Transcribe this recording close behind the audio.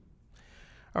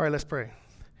All right, let's pray.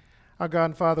 Our God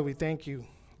and Father, we thank you,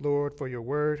 Lord, for your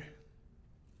word.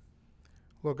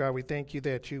 Lord God, we thank you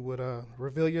that you would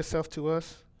reveal yourself to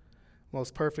us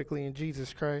most perfectly in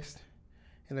Jesus Christ,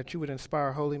 and that you would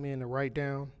inspire holy men to write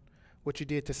down what you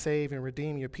did to save and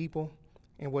redeem your people,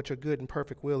 and what your good and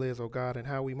perfect will is, O God, and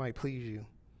how we might please you.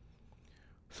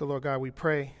 So, Lord God, we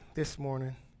pray this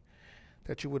morning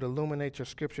that you would illuminate your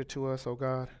scripture to us, O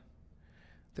God,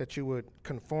 that you would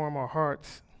conform our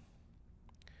hearts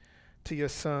to your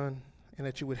Son, and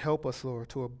that you would help us, Lord,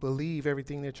 to believe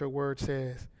everything that your word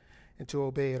says and to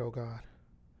obey it, O God.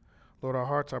 Lord, our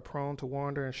hearts are prone to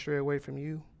wander and stray away from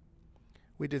you.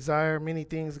 We desire many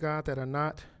things, God, that are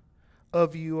not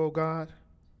of you, O God.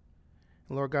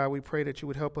 And Lord God, we pray that you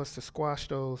would help us to squash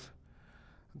those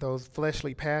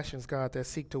fleshly passions, God, that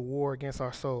seek to war against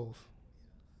our souls.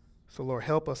 So, Lord,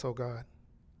 help us, O God.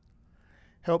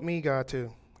 Help me, God,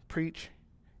 to preach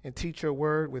and teach your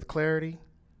word with clarity.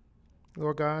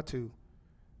 Lord God,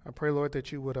 I pray, Lord,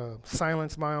 that you would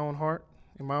silence my own heart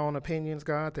and my own opinions,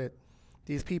 God, that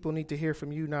these people need to hear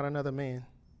from you, not another man.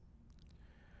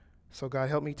 So, God,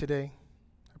 help me today.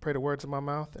 I pray the words of my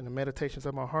mouth and the meditations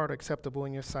of my heart are acceptable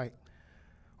in your sight.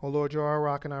 Oh, Lord, you're our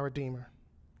rock and our redeemer.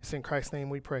 It's in Christ's name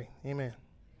we pray. Amen.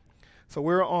 So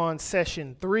we're on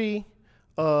session 3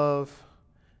 of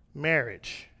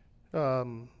marriage.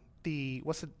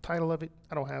 What's the title of it?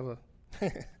 I don't have a...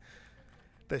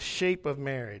 The shape of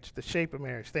marriage. The shape of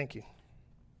marriage. Thank you.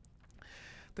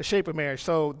 The shape of marriage.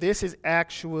 So this is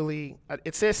actually,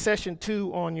 it says session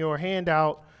 2 on your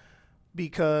handout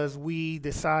because we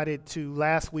decided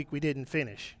last week we didn't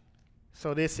finish.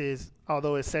 So this is,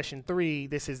 although it's session 3,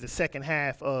 this is the second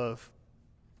half of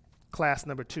class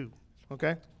number 2.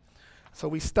 Okay? So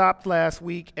we stopped last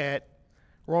week at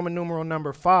Roman numeral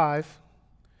number 5,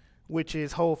 which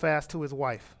is hold fast to his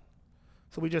wife.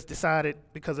 So we just decided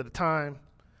because of the time,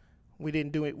 we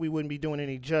wouldn't be doing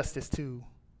any justice to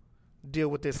deal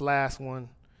with this last one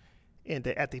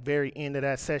at the very end of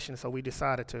that session, so we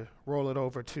decided to roll it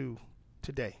over to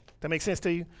today. That makes sense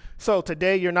to you? So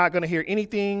today you're not going to hear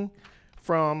anything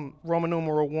from Roman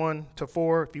numeral 1 to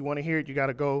 4. If you want to hear it, you got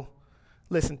to go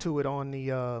listen to it on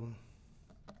the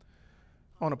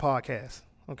podcast,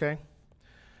 okay?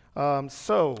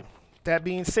 So that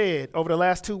being said, over the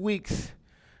last 2 weeks,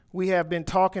 we have been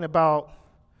talking about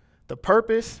the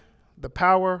purpose, the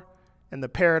power, and the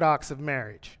paradox of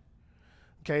marriage.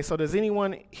 Okay, so does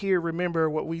anyone here remember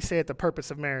what we said the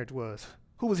purpose of marriage was?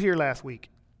 Who was here last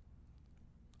week?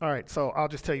 All right, so I'll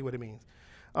just tell you what it means.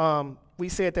 We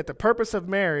said that the purpose of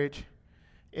marriage,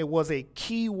 it was a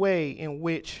key way in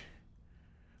which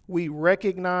we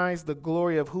recognize the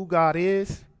glory of who God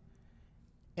is,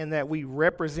 and that we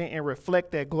represent and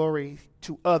reflect that glory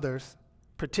to others,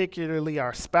 particularly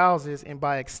our spouses, and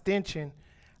by extension,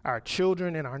 our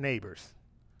children and our neighbors.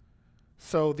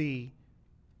 So the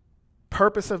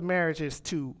purpose of marriage is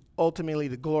to ultimately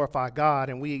to glorify God,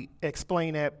 and we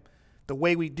explain that the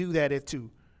way we do that is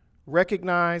to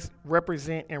recognize,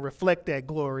 represent, and reflect that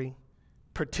glory,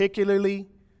 particularly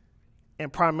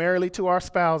and primarily to our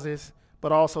spouses,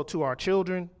 but also to our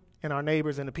children and our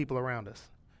neighbors and the people around us.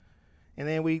 And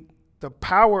then the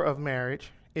power of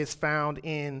marriage is found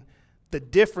in the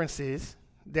differences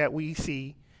that we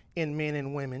see in men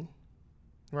and women,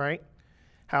 right?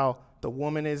 How the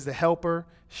woman is the helper.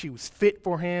 She was fit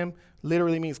for him,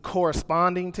 literally means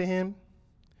corresponding to him.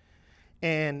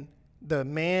 And the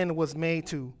man was made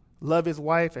to love his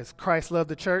wife as Christ loved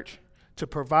the church, to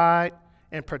provide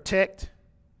and protect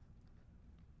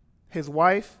his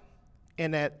wife,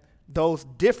 and that those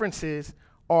differences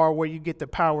are where you get the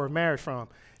power of marriage from.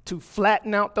 To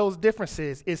flatten out those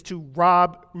differences is to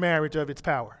rob marriage of its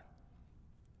power,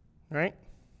 right?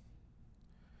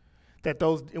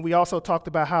 And we also talked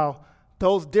about how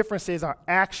those differences are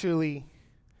actually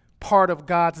part of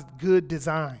God's good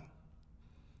design.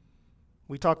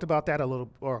 We talked about that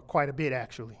quite a bit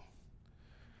actually.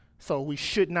 So we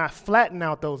should not flatten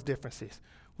out those differences.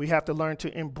 We have to learn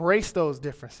to embrace those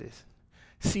differences.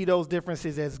 See those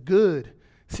differences as good.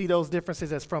 See those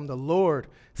differences as from the Lord.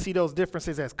 See those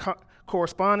differences as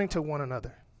corresponding to one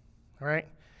another, right?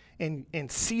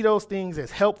 And see those things as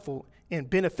helpful and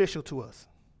beneficial to us.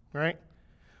 Right?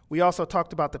 We also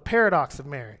talked about the paradox of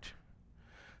marriage.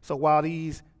 So while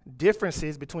these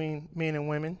differences between men and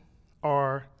women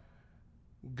are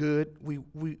good,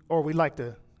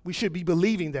 we should be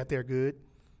believing that they're good,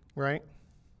 right?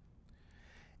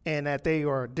 And that they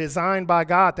are designed by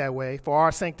God that way for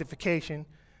our sanctification,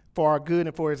 for our good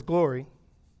and for his glory.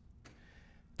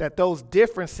 That those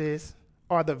differences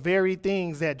are the very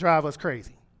things that drive us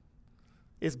crazy.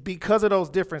 It's because of those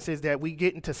differences that we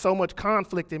get into so much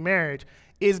conflict in marriage,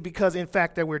 is because, in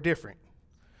fact, that we're different.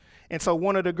 And so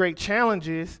one of the great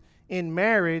challenges in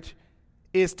marriage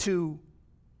is to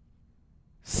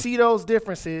see those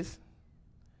differences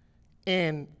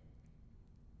and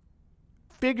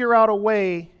figure out a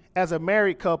way as a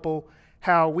married couple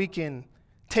how we can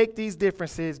take these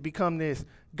differences, become this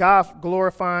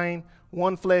God-glorifying,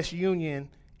 one flesh union,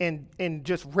 and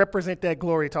just represent that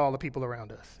glory to all the people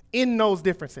around us in those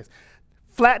differences.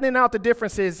 Flattening out the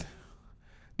differences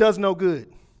does no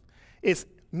good. It's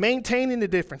maintaining the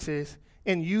differences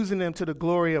and using them to the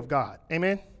glory of God.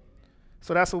 Amen?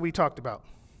 So that's what we talked about.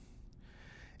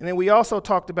 And then we also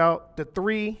talked about the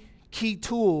 3 key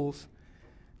tools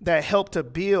that help to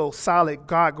build solid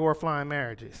God-glorifying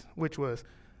marriages, which was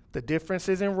the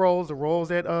differences in roles, the roles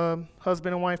that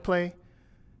husband and wife play,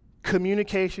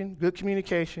 communication, good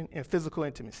communication, and physical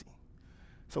intimacy.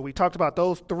 So we talked about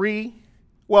those 3.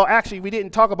 Well, actually, we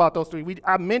didn't talk about those 3.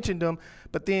 I mentioned them,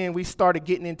 but then we started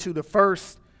getting into the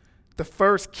first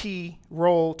key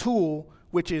role tool,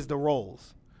 which is the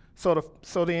roles.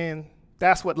 So then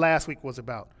that's what last week was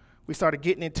about. We started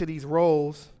getting into these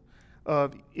roles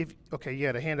of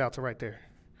the handouts are right there.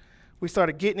 We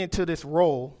started getting into this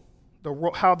role,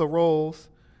 how the roles,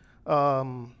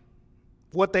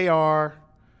 what they are,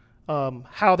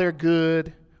 how they're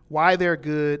good, why they're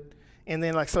good, and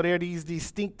then so there are these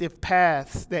distinctive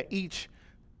paths that each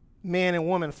man and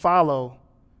woman follow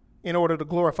in order to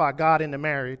glorify God in the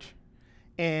marriage.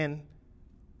 And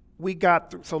we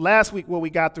got through. So last week what we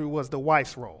got through was the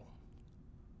wife's role,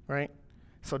 right?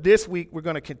 So this week we're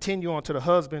going to continue on to the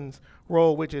husband's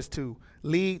role, which is to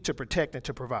lead, to protect, and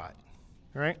to provide,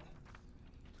 right?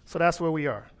 So that's where we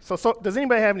are. So does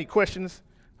anybody have any questions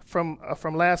from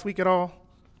last week at all?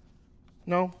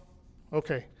 No?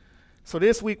 Okay. So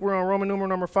this week we're on Roman numeral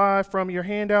number 5 from your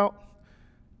handout,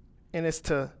 and it's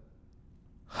to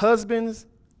husbands.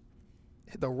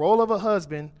 The role of a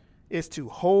husband is to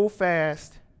hold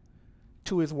fast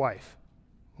to his wife,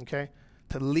 okay?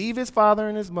 To leave his father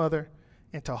and his mother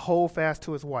and to hold fast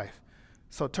to his wife.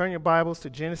 So turn your Bibles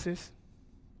to Genesis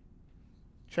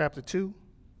chapter 2.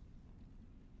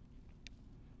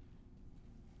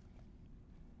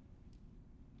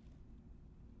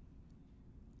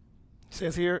 It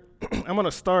says here, I'm going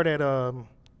to start at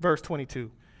verse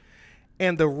 22.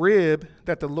 And the rib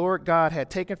that the Lord God had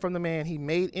taken from the man, he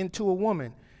made into a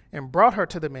woman and brought her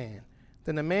to the man.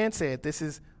 Then the man said, this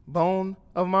is bone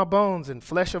of my bones and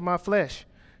flesh of my flesh.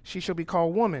 She shall be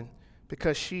called woman,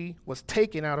 because she was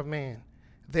taken out of man.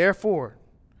 Therefore,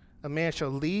 a man shall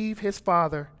leave his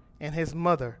father and his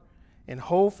mother and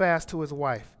hold fast to his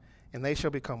wife, and they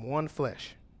shall become one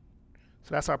flesh. So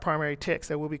that's our primary text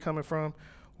that we'll be coming from.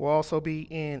 We'll also be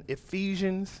in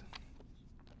Ephesians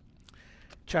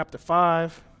chapter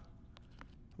 5,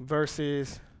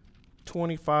 verses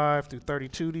 25 through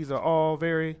 32. These are all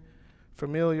very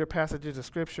familiar passages of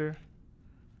Scripture.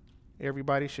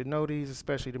 Everybody should know these,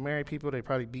 especially the married people. They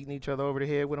probably beating each other over the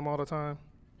head with them all the time.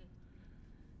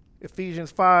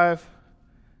 Ephesians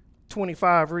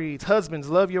 5:25 reads, husbands,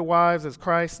 love your wives as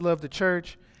Christ loved the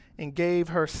church and gave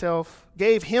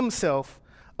himself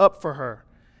up for her,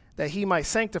 that he might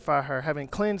sanctify her, having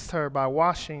cleansed her by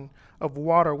washing of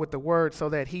water with the word, so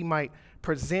that he might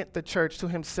present the church to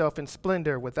himself in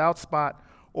splendor, without spot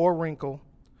or wrinkle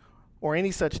or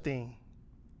any such thing,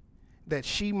 that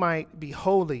she might be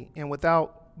holy and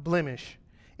without blemish.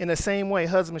 In the same way,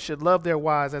 husbands should love their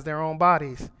wives as their own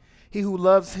bodies. He who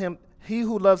loves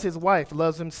his wife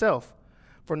loves himself.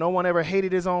 For no one ever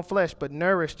hated his own flesh, but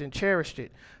nourished and cherished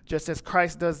it, just as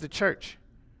Christ does the church.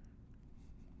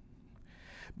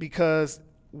 Because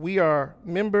we are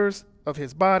members of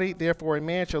his body, therefore a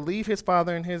man shall leave his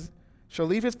father and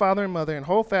mother and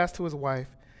hold fast to his wife,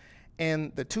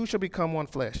 and the two shall become one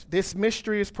flesh. This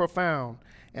mystery is profound,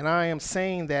 and I am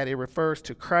saying that it refers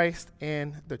to Christ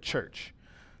and the church.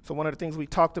 So one of the things we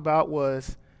talked about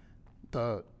was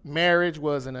the marriage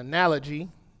was an analogy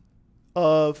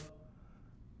of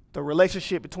the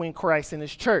relationship between Christ and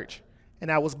his church. And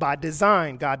that was by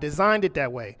design. God designed it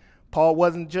that way. Paul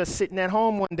wasn't just sitting at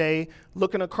home one day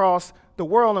looking across the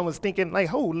world and was thinking,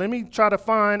 like, oh, let me try to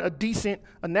find a decent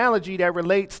analogy that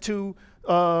relates to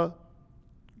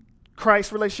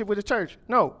Christ's relationship with the church.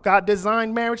 No, God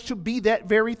designed marriage to be that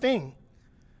very thing,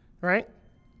 right?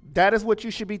 That is what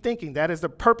you should be thinking. That is the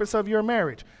purpose of your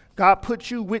marriage. God put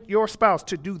you with your spouse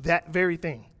to do that very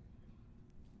thing.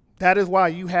 That is why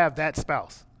you have that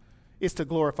spouse. It's to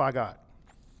glorify God.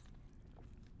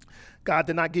 God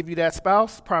did not give you that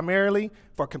spouse primarily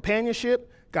for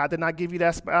companionship. God did not give you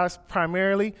that spouse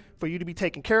primarily for you to be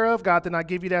taken care of. God did not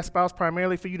give you that spouse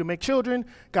primarily for you to make children.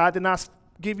 God did not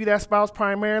give you that spouse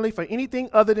primarily for anything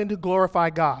other than to glorify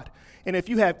God. And if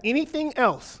you have anything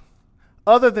else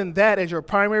other than that as your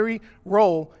primary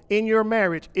role in your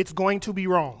marriage, it's going to be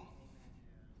wrong.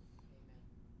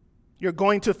 You're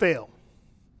going to fail.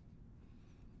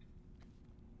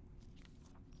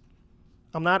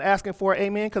 I'm not asking for an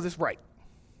amen because it's right.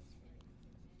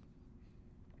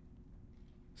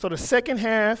 So the second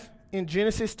half in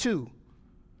Genesis 2,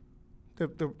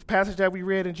 the passage that we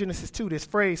read in Genesis 2, this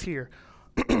phrase here,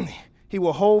 he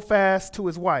will hold fast to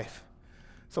his wife.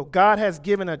 So God has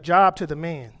given a job to the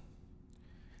man.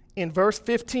 In verse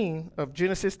 15 of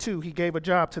Genesis 2, he gave a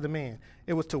job to the man.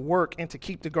 It was to work and to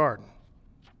keep the garden.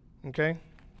 Okay?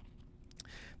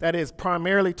 That is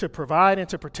primarily to provide and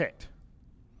to protect.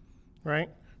 Right?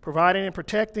 Providing and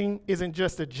protecting isn't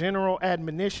just a general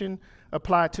admonition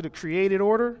applied to the created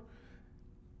order,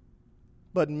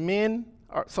 but what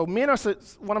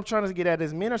I'm trying to get at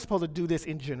is men are supposed to do this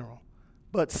in general,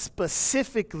 but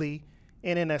specifically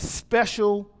and in a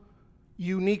special,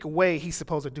 unique way, he's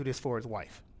supposed to do this for his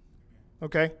wife.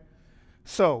 Okay?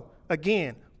 So,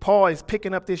 again, Paul is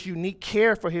picking up this unique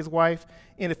care for his wife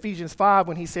in Ephesians 5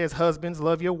 when he says, husbands,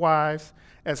 love your wives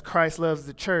as Christ loves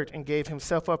the church and gave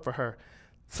himself up for her.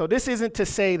 So this isn't to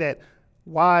say that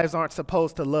wives aren't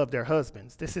supposed to love their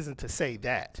husbands. This isn't to say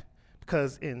that.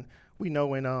 Because we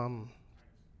know in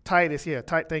Titus,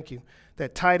 thank you,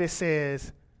 that Titus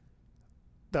says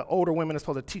the older women are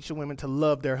supposed to teach the women to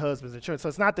love their husbands in church. So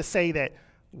it's not to say that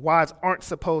wives aren't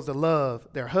supposed to love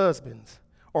their husbands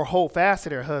or hold fast to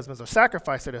their husbands or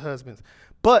sacrifice to their husbands,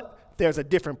 but there's a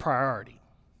different priority,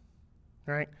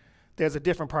 right? There's a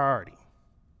different priority.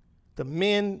 The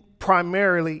men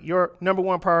primarily, your number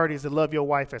one priority is to love your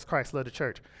wife as Christ loved the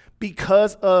church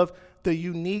because of the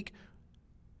unique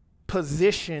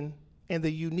position and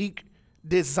the unique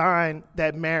design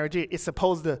that marriage is. It's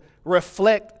supposed to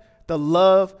reflect the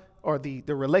love or the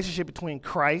relationship between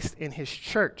Christ and his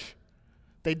church.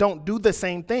 They don't do the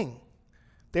same thing.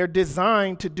 They're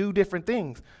designed to do different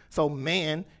things. So,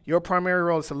 man, your primary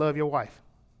role is to love your wife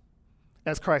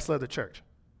as Christ loved the church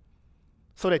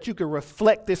so that you can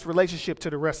reflect this relationship to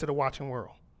the rest of the watching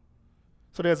world.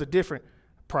 So there's a different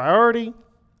priority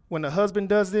when the husband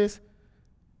does this,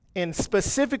 and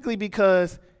specifically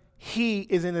because he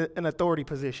is in an authority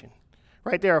position,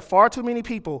 right? There are far too many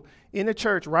people in the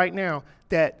church right now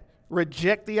that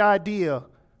reject the idea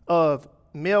of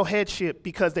male headship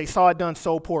because they saw it done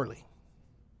so poorly,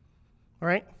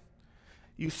 right?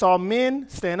 You saw men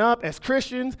stand up as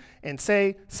Christians and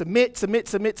say, submit, submit,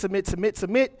 submit, submit, submit,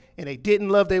 submit, and they didn't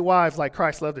love their wives like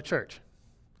Christ loved the church.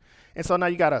 And so now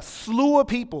you got a slew of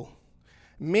people,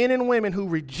 men and women, who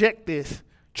reject this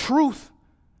truth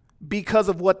because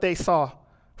of what they saw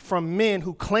from men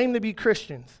who claim to be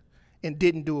Christians and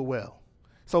didn't do it well.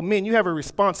 So men, you have a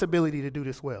responsibility to do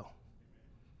this well.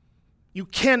 You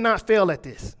cannot fail at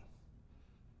this.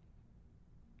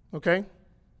 Okay?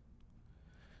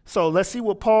 So let's see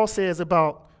what Paul says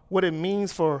about what it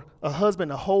means for a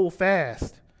husband to hold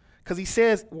fast. Because he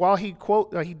says, while he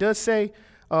does say,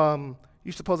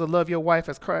 you're supposed to love your wife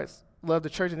as Christ loved the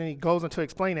church, and then he goes on to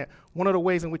explain that. One of the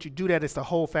ways in which you do that is to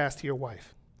hold fast to your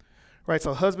wife. Right?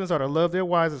 So husbands are to love their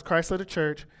wives as Christ loved the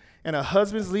church, and a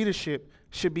husband's leadership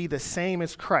should be the same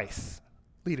as Christ's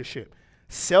leadership.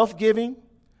 Self-giving,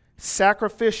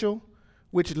 sacrificial,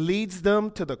 which leads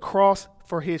them to the cross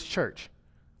for his church.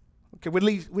 Okay,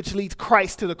 which leads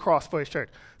Christ to the cross for his church.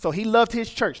 So he loved his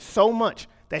church so much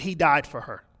that he died for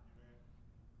her.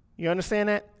 You understand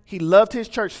that? He loved his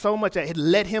church so much that it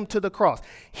led him to the cross.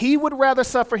 He would rather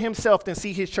suffer himself than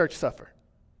see his church suffer.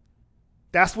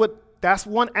 That's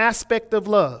one aspect of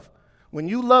love. When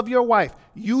you love your wife,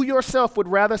 you yourself would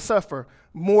rather suffer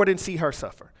more than see her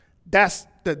suffer. That's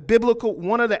the biblical,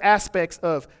 one of the aspects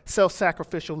of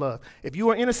self-sacrificial love. If you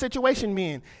are in a situation,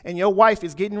 men, and your wife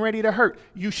is getting ready to hurt,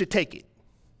 you should take it.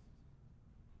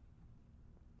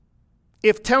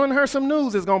 If telling her some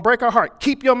news is going to break her heart,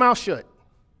 keep your mouth shut.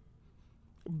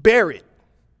 Bear it.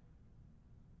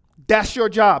 That's your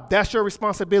job. That's your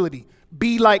responsibility.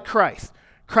 Be like Christ.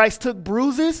 Christ took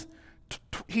bruises,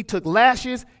 he took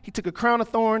lashes, he took a crown of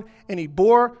thorn, and he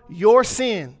bore your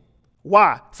sin.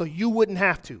 Why? So you wouldn't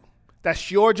have to.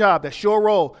 That's your job. That's your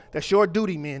role. That's your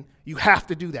duty, men. You have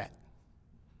to do that.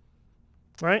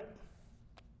 Right?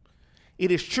 It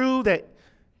is true that,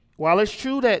 while it's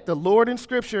true that the Lord in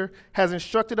Scripture has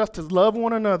instructed us to love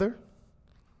one another,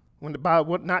 when the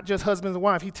Bible, not just husbands and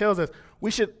wives, he tells us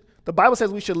the Bible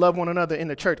says we should love one another in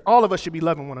the church. All of us should be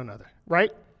loving one another,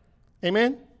 right?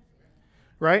 Amen?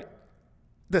 Right?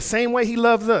 The same way he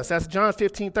loves us. That's John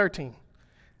 15:13.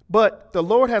 But the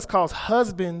Lord has caused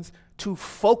husbands to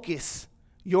focus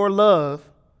your love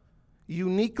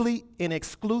uniquely and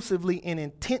exclusively and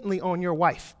intently on your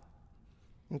wife.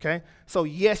 Okay? So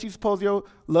yes, you're supposed to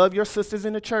love your sisters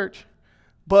in the church,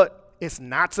 but it's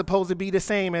not supposed to be the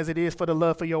same as it is for the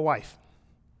love for your wife.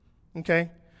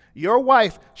 Okay? Your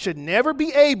wife should never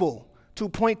be able to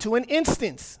point to an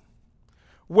instance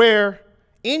where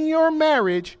in your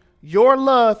marriage, your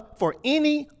love for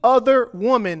any other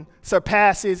woman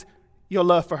surpasses your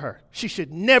love for her. She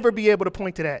should never be able to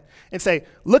point to that and say,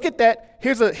 look at that.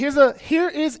 Here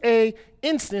is a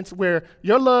instance where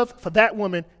your love for that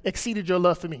woman exceeded your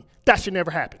love for me. That should never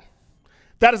happen.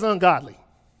 That is ungodly.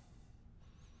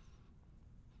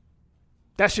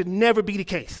 That should never be the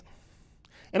case.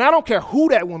 And I don't care who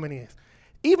that woman is,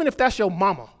 even if that's your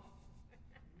mama.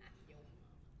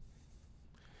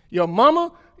 Your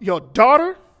mama, your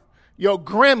daughter, your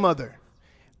grandmother,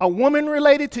 a woman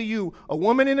related to you, a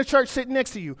woman in the church sitting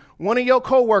next to you, one of your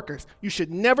coworkers. You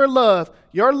should never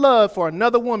your love for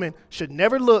another woman should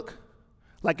never look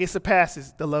like it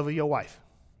surpasses the love of your wife.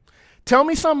 Tell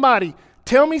me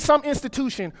some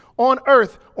institution on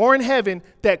earth or in heaven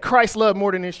that Christ loved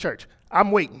more than his church.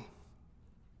 I'm waiting.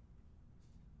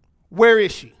 Where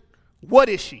is she? What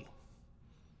is she?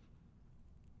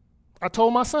 I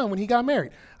told my son when he got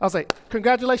married, I was like,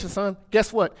 congratulations, son.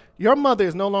 Guess what? Your mother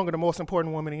is no longer the most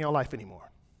important woman in your life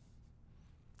anymore.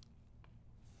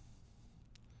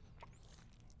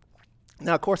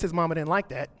 Now, of course, his mama didn't like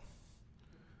that,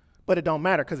 but it don't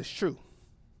matter because it's true.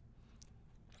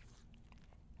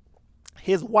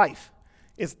 His wife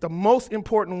is the most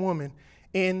important woman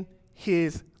in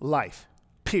his life,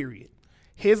 period.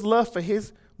 His love for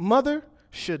his mother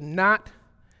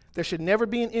there should never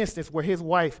be an instance where his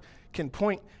wife can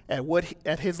point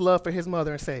at his love for his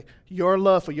mother and say, your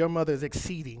love for your mother is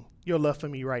exceeding your love for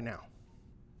me right now.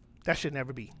 That should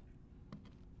never be.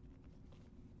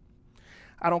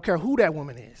 I don't care who that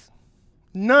woman is.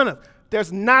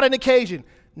 There's not an occasion,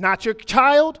 not your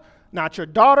child, not your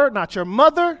daughter, not your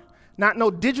mother, not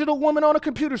no digital woman on a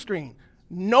computer screen.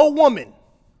 No woman.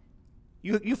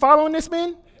 You following this,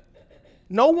 man?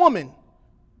 No woman.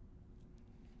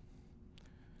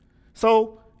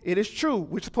 So it is true.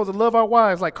 We're supposed to love our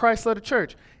wives like Christ loved the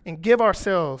church and give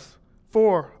ourselves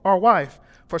for our wife.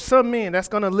 For some men, that's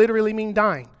going to literally mean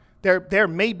dying. There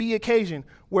may be occasion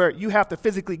where you have to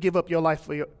physically give up your life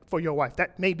for your wife.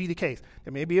 That may be the case.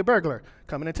 There may be a burglar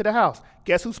coming into the house.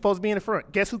 Guess who's supposed to be in the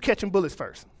front? Guess who's catching bullets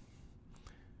first?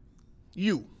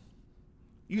 You.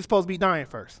 You're supposed to be dying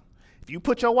first. If you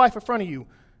put your wife in front of you,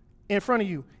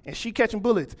 and she catching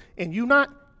bullets, and you not,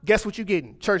 guess what you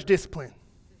getting? Church discipline.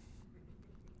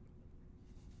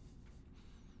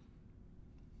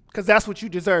 Because that's what you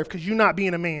deserve, because you're not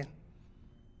being a man.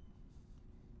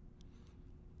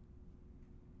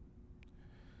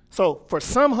 So for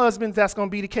some husbands, that's going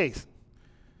to be the case.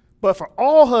 But for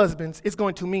all husbands, it's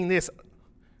going to mean this: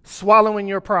 swallowing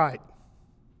your pride.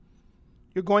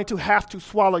 You're going to have to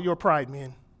swallow your pride,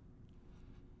 men.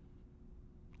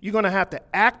 You're going to have to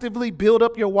actively build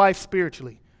up your wife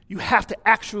spiritually. You have to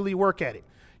actually work at it.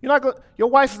 Your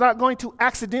wife is not going to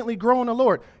accidentally grow in the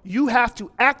Lord. You have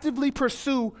to actively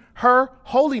pursue her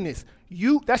holiness.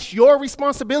 That's your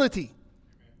responsibility.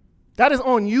 That is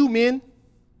on you, men.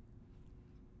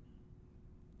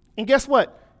 And guess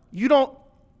what? You don't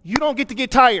get to get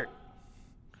tired.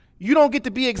 You don't get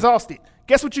to be exhausted.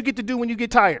 Guess what you get to do when you get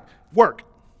tired? Work.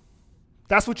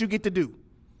 That's what you get to do.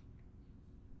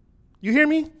 You hear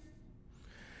me?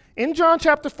 In John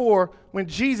chapter 4, when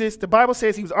Jesus, the Bible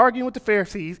says he was arguing with the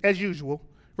Pharisees, as usual,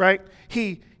 right?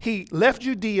 He left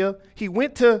Judea. He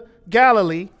went to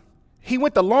Galilee. He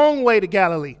went the long way to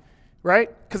Galilee, right?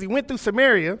 Because he went through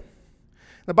Samaria.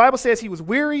 The Bible says he was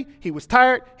weary, he was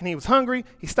tired, and he was hungry.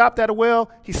 He stopped at a well.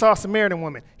 He saw a Samaritan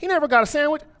woman. He never got a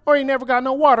sandwich or he never got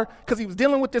no water because he was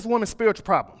dealing with this woman's spiritual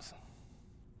problems,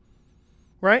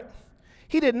 right?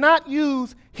 He did not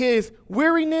use his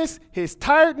weariness, his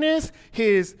tiredness,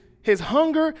 his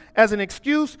hunger as an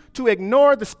excuse to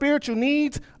ignore the spiritual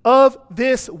needs of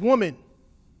this woman.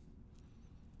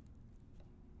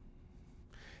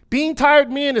 Being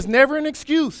tired, men, is never an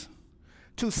excuse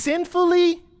to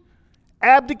sinfully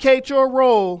abdicate your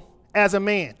role as a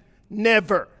man.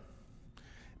 Never.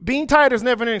 Being tired is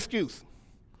never an excuse.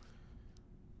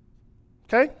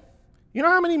 Okay? You know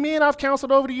how many men I've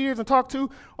counseled over the years and talked to?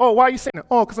 Oh, why are you saying that?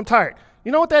 Oh, because I'm tired.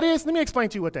 You know what that is? Let me explain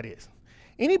to you what that is.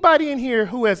 Anybody in here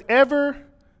who has ever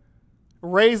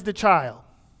raised a child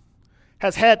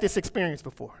has had this experience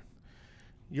before.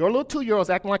 Your little 2-year-old's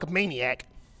acting like a maniac,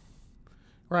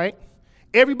 right?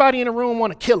 Everybody in the room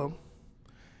want to kill him.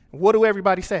 What do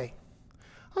everybody say?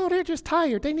 Oh, they're just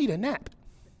tired. They need a nap.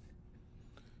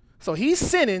 So he's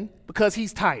sinning because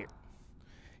he's tired.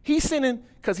 He's sinning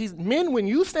because men, when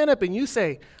you stand up and you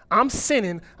say, I'm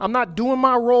sinning, I'm not doing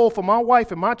my role for my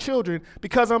wife and my children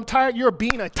because I'm tired, you're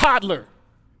being a toddler.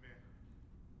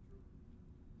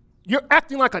 You're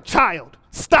acting like a child.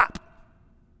 Stop.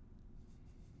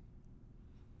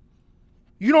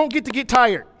 You don't get to get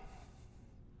tired.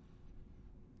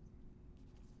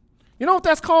 You know what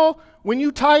that's called? When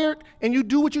you tired and you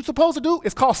do what you're supposed to do,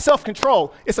 it's called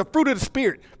self-control. It's a fruit of the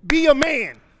Spirit. Be a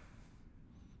man.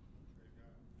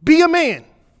 Be a man.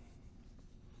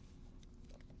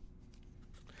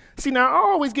 See, now I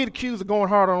always get accused of going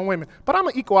hard on women, but I'm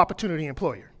an equal opportunity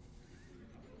employer.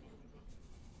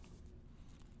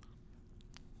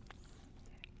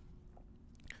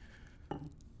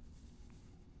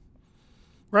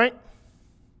 Right?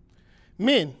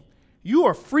 Men,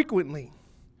 you frequently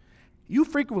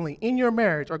in your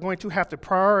marriage are going to have to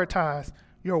prioritize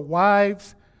your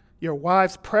wife's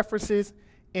preferences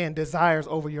and desires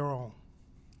over your own.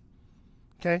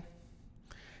 Okay?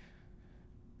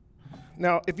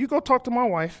 Now, if you go talk to my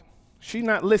wife, she's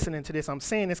not listening to this. I'm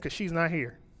saying this because she's not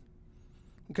here.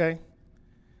 Okay?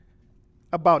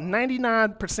 About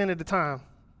 99% of the time,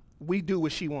 we do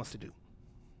what she wants to do.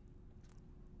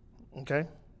 Okay?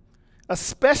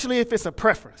 Especially if it's a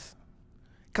preference.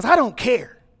 Because I don't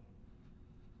care.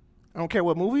 I don't care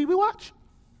what movie we watch.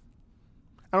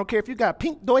 I don't care if you got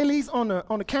pink doilies on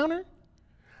the counter.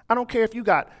 I don't care if you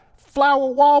got flower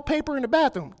wallpaper in the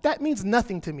bathroom. That means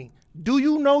nothing to me. Do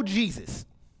you know Jesus?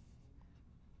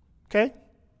 Okay?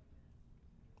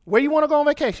 Where you want to go on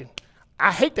vacation?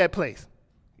 I hate that place.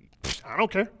 I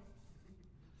don't care.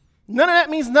 None of that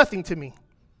means nothing to me.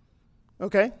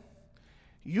 Okay?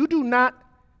 You do not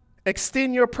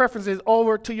extend your preferences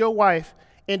over to your wife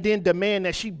and then demand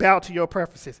that she bow to your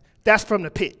preferences. That's from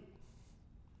the pit.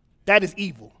 That is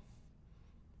evil.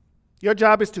 Your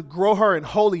job is to grow her in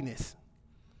holiness.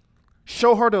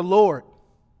 Show her the Lord.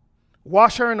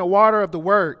 Wash her in the water of the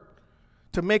word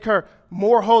to make her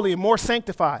more holy and more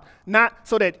sanctified, not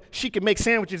so that she can make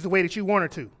sandwiches the way that you want her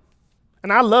to.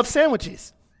 And I love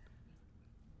sandwiches.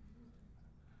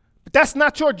 But that's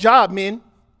not your job, men.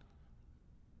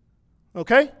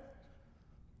 Okay?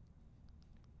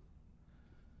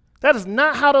 That is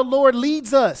not how the Lord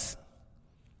leads us,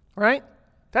 right?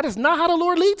 That is not how the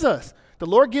Lord leads us. The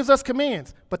Lord gives us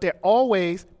commands, but they're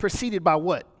always preceded by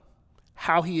what?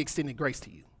 How he extended grace to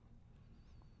you,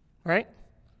 right?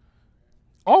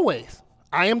 Always.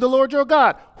 I am the Lord your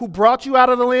God who brought you out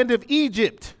of the land of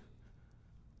Egypt,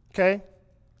 okay?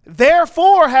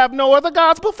 Therefore have no other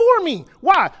gods before me.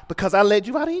 Why? Because I led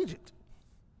you out of Egypt.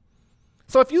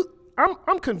 So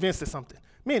I'm convinced of something.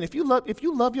 Man, if you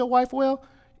love your wife well,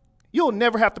 you'll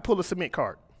never have to pull a submit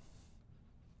card.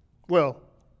 Well,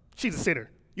 she's a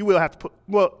sinner. You will have to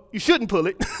you shouldn't pull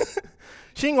it.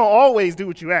 She ain't gonna always do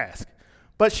what you ask.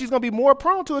 But she's gonna be more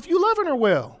prone to if you loving her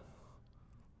well.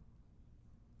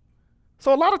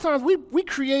 So a lot of times we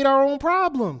create our own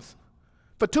problems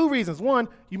for two reasons. One,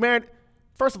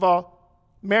 first of all,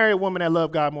 marry a woman that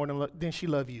loves God more than she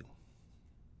loves you.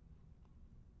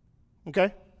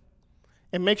 Okay?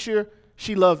 And make sure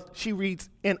she reads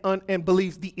and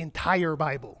believes the entire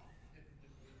Bible.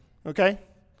 Okay?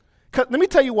 Let me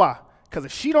tell you why. Because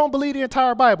if she don't believe the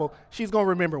entire Bible, she's going to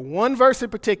remember one verse in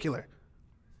particular.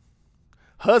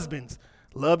 Husbands,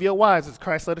 love your wives as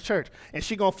Christ loved the church. And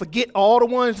she's going to forget all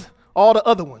the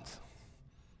other ones.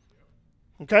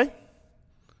 Okay?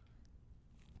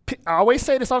 I always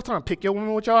say this all the time. Pick your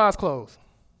woman with your eyes closed.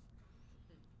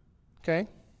 Okay?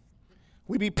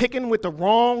 We be picking with the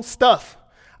wrong stuff.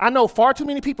 I know far too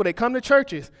many people, they come to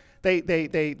churches, they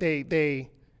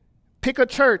pick a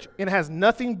church and it has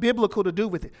nothing biblical to do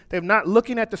with it. They're not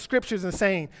looking at the scriptures and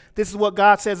saying, this is what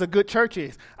God says a good church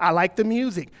is. I like the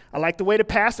music. I like the way the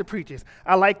pastor preaches.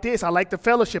 I like this. I like the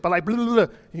fellowship. I like blah, blah, blah.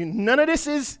 None of this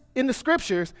is in the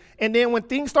scriptures. And then when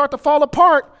things start to fall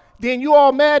apart, then you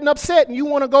all mad and upset and you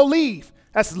want to go leave.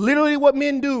 That's literally what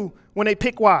men do when they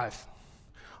pick wives.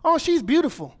 Oh, she's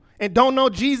beautiful and don't know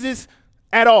Jesus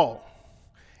at all.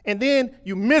 And then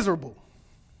you're miserable.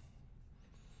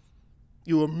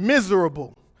 You are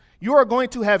miserable. You are going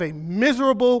to have a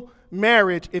miserable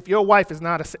marriage if your wife is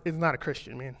not a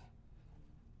Christian, man.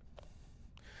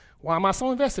 Why am I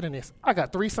so invested in this? I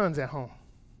got 3 sons at home.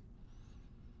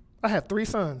 I have 3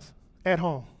 sons at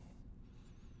home.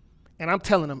 And I'm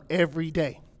telling them every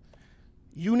day,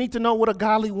 you need to know what a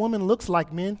godly woman looks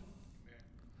like, men.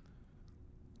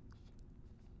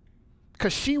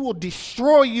 Because she will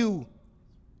destroy you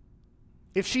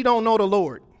if she don't know the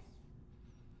Lord?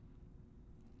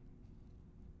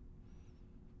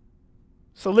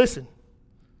 So listen,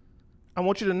 I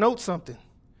want you to note something,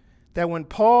 that when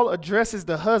Paul addresses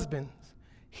the husbands,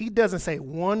 he doesn't say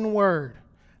one word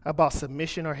about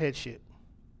submission or headship.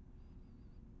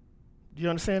 Do you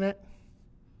understand that?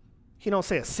 He don't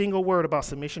say a single word about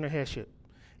submission or headship.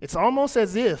 It's almost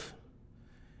as if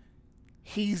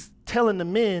he's telling the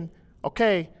men,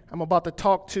 okay, I'm about to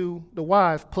talk to the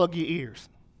wives, plug your ears.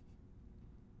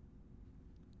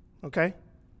 Okay?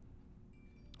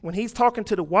 When he's talking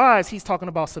to the wives, he's talking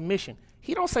about submission.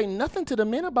 He don't say nothing to the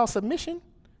men about submission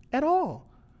at all.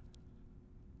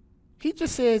 He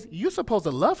just says, you're supposed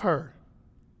to love her,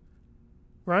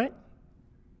 right?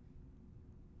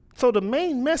 So the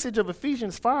main message of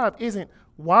Ephesians 5 isn't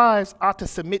wives ought to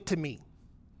submit to me.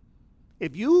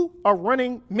 If you are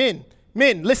running, men,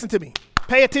 listen to me.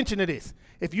 Pay attention to this.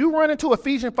 If you run into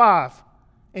Ephesians 5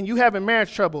 and you having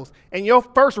marriage troubles and your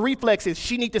first reflex is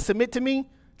she need to submit to me,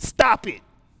 stop it.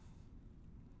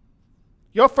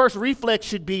 Your first reflex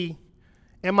should be,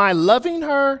 am I loving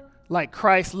her like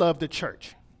Christ loved the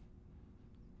church?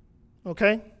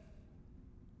 Okay?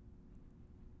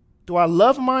 Do I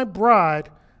love my bride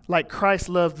like Christ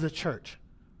loved the church?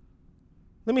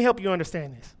 Let me help you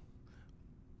understand this.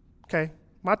 Okay?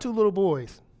 My two little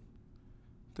boys,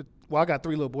 I got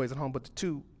three little boys at home, but the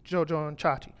two, Jojo and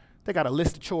Chachi, they got a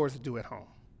list of chores to do at home,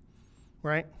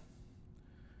 right?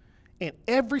 And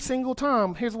every single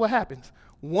time, here's what happens.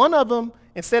 One of them,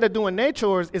 instead of doing their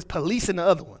chores, is policing the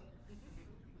other one,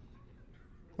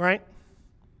 right?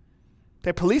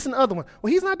 They're policing the other one.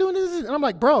 Well, he's not doing this. And I'm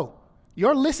like, bro,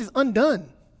 your list is undone,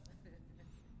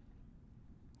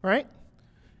 right?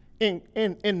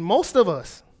 And most of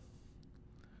us,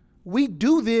 we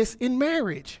do this in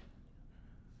marriage.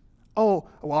 Oh,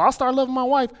 well, I'll start loving my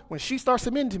wife when she starts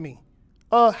submitting to me.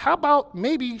 How about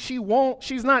maybe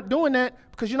she's not doing that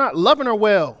because you're not loving her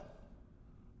well?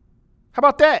 How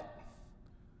about that?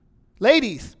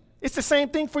 Ladies, it's the same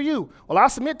thing for you. Well, I'll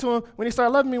submit to him when he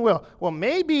starts loving me well. Well,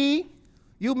 maybe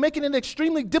you're making it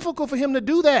extremely difficult for him to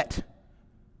do that.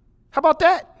 How about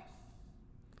that?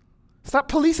 Stop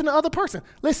policing the other person.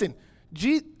 Listen,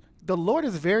 the Lord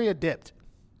is very adept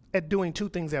at doing two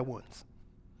things at once.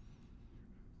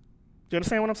 Do you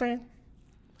understand what I'm saying?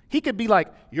 He could be like,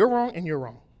 you're wrong and you're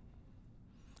wrong.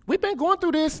 We've been going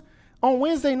through this on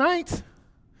Wednesday nights.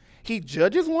 He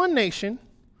judges one nation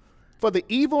for the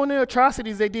evil and the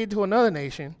atrocities they did to another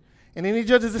nation, and then he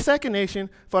judges the second nation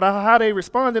for how they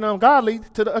responded ungodly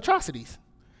to the atrocities.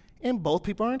 And both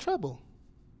people are in trouble.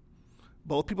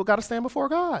 Both people got to stand before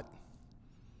God.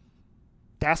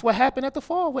 That's what happened at the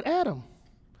fall with Adam.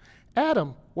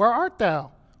 Adam, where art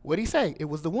thou? What did he say? It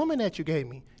was the woman that you gave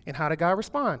me. And how did God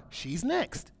respond? She's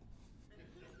next.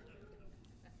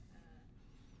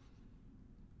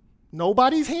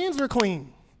 Nobody's hands are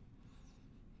clean.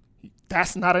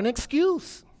 That's not an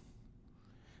excuse.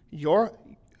 Your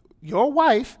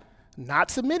wife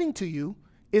not submitting to you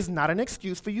is not an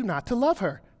excuse for you not to love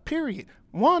her, period.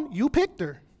 One, you picked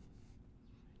her.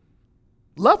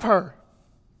 Love her.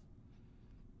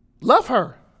 Love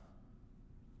her.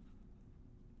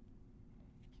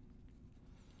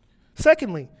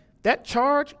 Secondly, that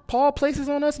charge Paul places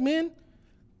on us men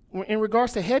in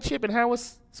regards to headship and how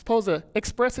it's supposed to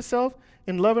express itself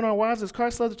in loving our wives as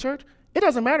Christ loved the church, it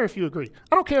doesn't matter if you agree.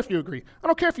 I don't care if you agree. I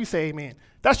don't care if you say amen.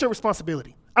 That's your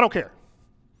responsibility. I don't care.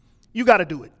 You got to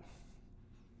do it.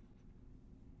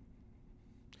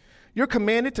 You're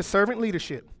commanded to servant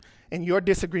leadership, and your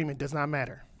disagreement does not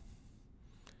matter.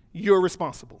 You're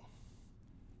responsible.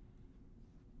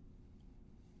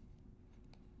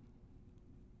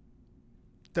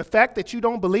 The fact that you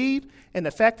don't believe and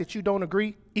the fact that you don't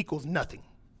agree equals nothing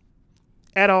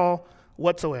at all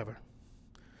whatsoever.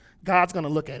 God's going to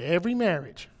look at every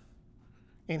marriage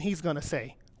and he's going to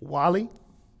say, Wally,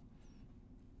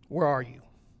 where are you?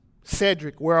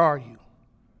 Cedric, where are you?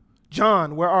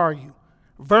 John, where are you?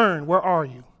 Vern, where are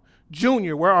you?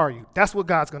 Junior, where are you? That's what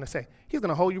God's going to say. He's going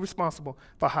to hold you responsible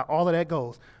for how all of that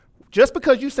goes. Just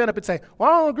because you stand up and say, well,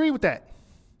 I don't agree with that.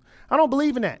 I don't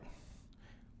believe in that.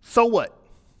 So what?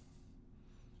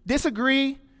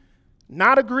 Disagree,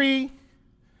 not agree,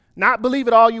 not believe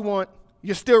it all you want,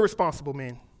 you're still responsible,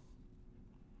 man.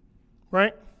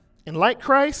 Right? And like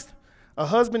Christ, a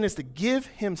husband is to give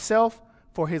himself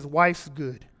for his wife's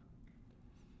good.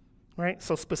 Right?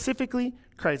 So specifically,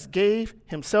 Christ gave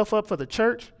himself up for the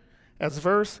church, as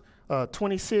verse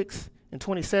 26 and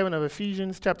 27 of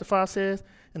Ephesians chapter 5 says,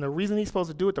 and the reason he's supposed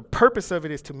to do it, the purpose of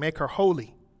it is to make her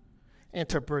holy and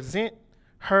to present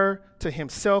her to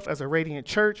himself as a radiant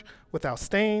church without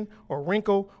stain or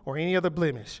wrinkle or any other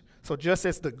blemish. So just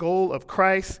as the goal of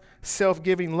Christ's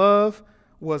self-giving love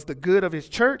was the good of his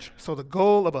church, so the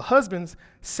goal of a husband's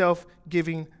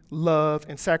self-giving love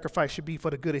and sacrifice should be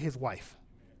for the good of his wife,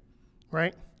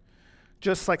 right?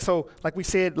 Just like we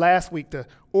said last week, the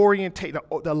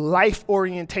life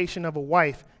orientation of a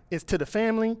wife is to the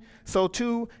family. So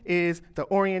too is the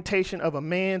orientation of a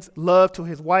man's love to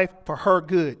his wife for her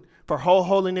good, for her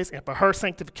holiness, and for her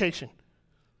sanctification.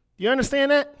 You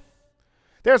understand that?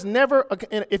 There's never,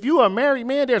 if you are a married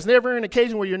man, there's never an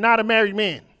occasion where you're not a married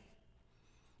man.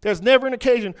 There's never an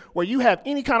occasion where you have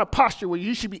any kind of posture where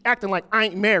you should be acting like I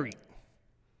ain't married.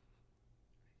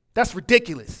 That's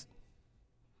ridiculous.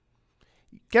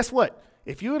 Guess what?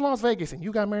 If you're in Las Vegas and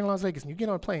you got married in Las Vegas and you get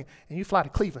on a plane and you fly to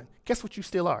Cleveland, guess what you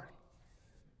still are?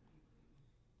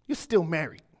 You're still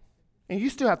married. And you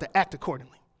still have to act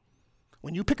accordingly.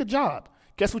 When you pick a job,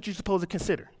 guess what you're supposed to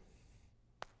consider?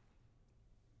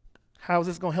 How is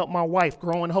this going to help my wife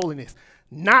grow in holiness?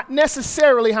 Not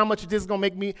necessarily how much this is going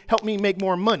to help me make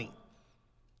more money.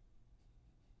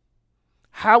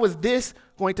 How is this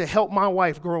going to help my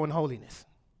wife grow in holiness?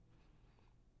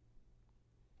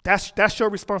 That's your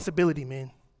responsibility, man.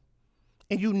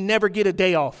 And you never get a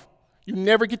day off. You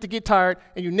never get to get tired,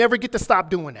 and you never get to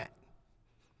stop doing that.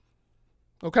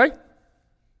 Okay?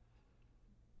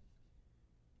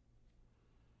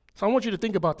 So I want you to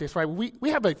think about this, right? We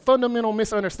have a fundamental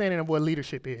misunderstanding of what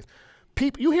leadership is.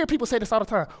 You hear people say this all the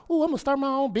time. Oh, I'm going to start my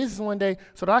own business one day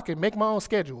so that I can make my own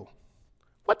schedule.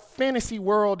 What fantasy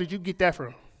world did you get that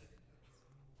from?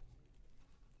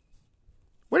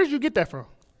 Where did you get that from?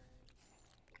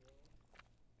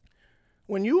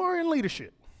 When you are in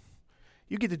leadership,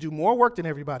 you get to do more work than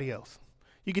everybody else.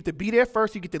 You get to be there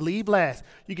first. You get to leave last.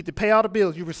 You get to pay all the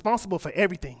bills. You're responsible for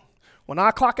everything. When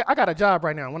I clock out, I got a job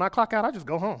right now. When I clock out, I just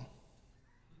go home.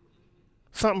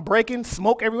 Something breaking,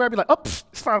 smoke everywhere. I'd be like, oh, it's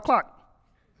 5 o'clock.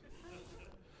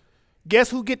 Guess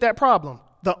who get that problem?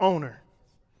 The owner,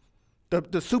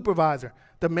 the supervisor,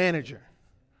 the manager.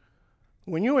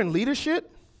 When you're in leadership,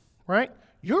 right,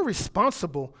 you're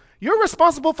responsible. You're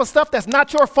responsible for stuff that's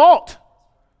not your fault.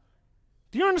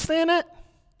 Do you understand that?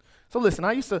 So listen,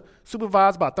 I used to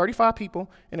supervise about 35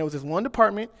 people, and there was this one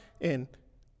department and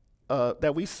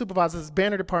that we supervised, this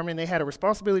banner department, and they had a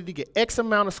responsibility to get X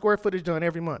amount of square footage done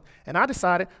every month. And I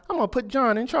decided I'm going to put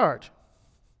John in charge.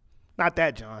 Not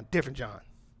that John, different John.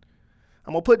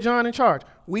 I'm going to put John in charge.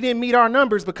 We didn't meet our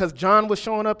numbers because John was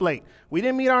showing up late. We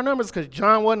didn't meet our numbers because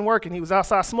John wasn't working. He was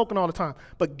outside smoking all the time.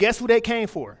 But guess who they came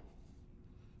for?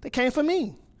 They came for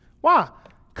me. Why?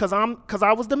 Because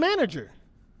I was the manager.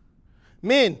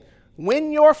 Men,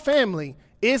 when your family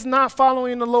is not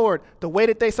following the Lord the way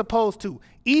that they're supposed to,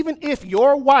 even if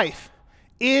your wife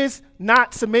is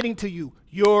not submitting to you,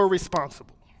 you're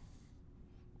responsible.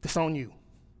 It's on you.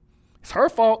 It's her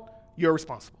fault. You're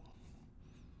responsible.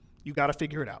 You got to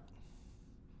figure it out.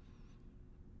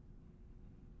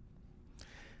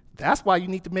 That's why you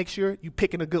need to make sure you're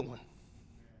picking a good one.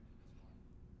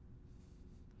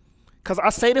 Because I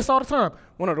say this all the time.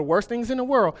 One of the worst things in the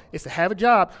world is to have a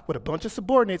job with a bunch of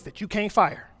subordinates that you can't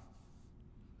fire.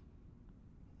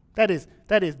 That is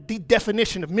the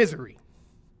definition of misery.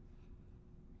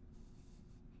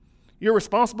 You're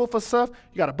responsible for stuff.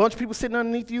 You got a bunch of people sitting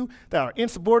underneath you that are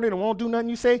insubordinate and won't do nothing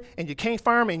you say, and you can't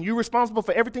fire them, and you're responsible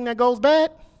for everything that goes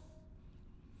bad.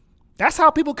 That's how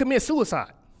people commit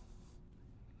suicide.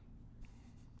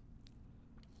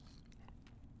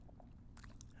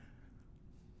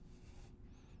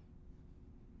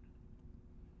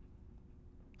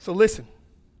 So listen.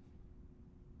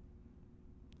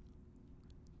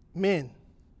 Men,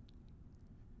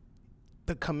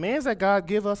 the commands that God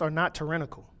gives us are not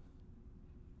tyrannical.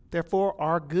 Therefore,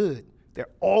 are good. They're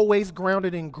always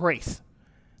grounded in grace.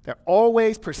 They're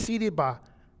always preceded by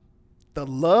the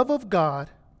love of God,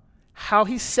 how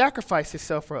he sacrificed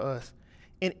himself for us.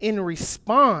 And in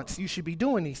response, you should be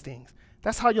doing these things.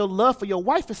 That's how your love for your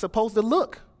wife is supposed to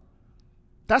look.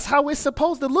 That's how it's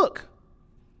supposed to look.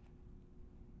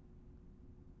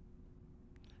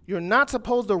 You're not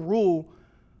supposed to rule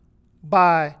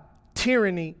by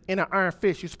tyranny in an iron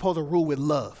fist. You're supposed to rule with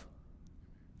love.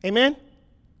 Amen?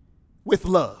 With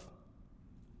love.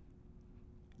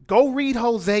 Go read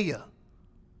Hosea,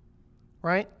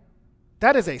 right?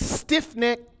 That is a stiff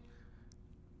neck.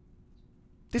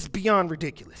 This is beyond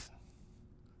ridiculous.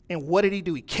 And what did he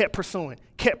do? He kept pursuing,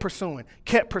 kept pursuing,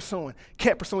 kept pursuing,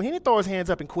 kept pursuing. He didn't throw his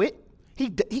hands up and quit.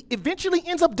 He eventually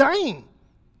ends up dying.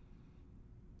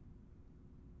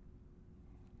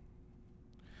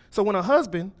 So when a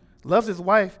husband loves his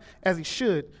wife as he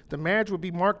should, the marriage will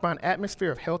be marked by an atmosphere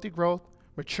of healthy growth,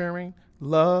 maturing,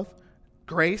 love,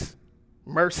 grace,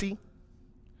 mercy.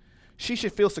 She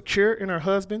should feel secure in her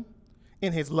husband,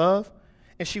 in his love,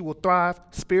 and she will thrive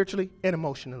spiritually and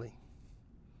emotionally.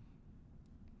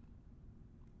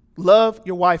 Love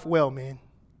your wife well, man.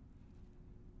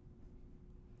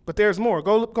 But there's more.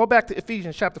 Go back to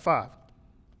Ephesians chapter 5.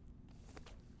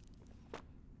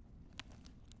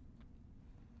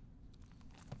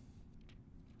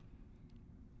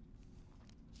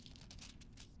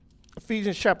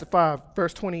 Ephesians chapter 5,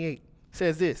 verse 28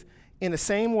 says this: in the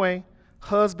same way,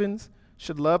 husbands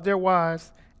should love their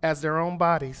wives as their own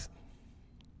bodies.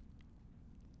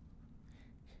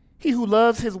 He who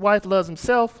loves his wife loves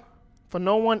himself, for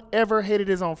no one ever hated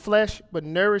his own flesh, but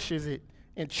nourishes it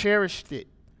and cherished it,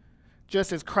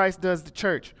 just as Christ does the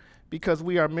church, because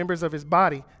we are members of his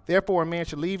body. Therefore, a man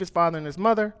should leave his father and his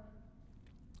mother,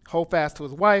 hold fast to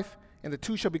his wife, and the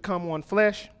two shall become one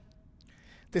flesh.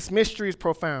 This mystery is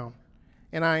profound,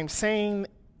 and I am saying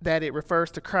that it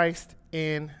refers to Christ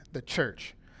and the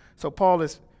church. So Paul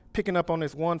is picking up on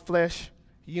this one flesh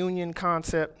union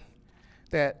concept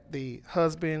that the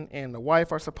husband and the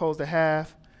wife are supposed to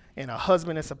have, and a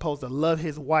husband is supposed to love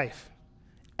his wife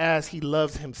as he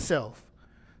loves himself.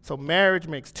 So marriage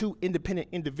makes two independent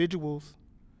individuals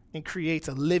and creates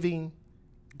a living,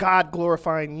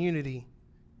 God-glorifying unity.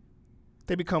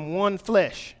 They become one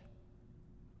flesh.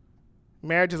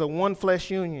 Marriage is a one flesh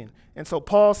union. And so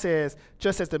Paul says,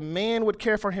 just as the man would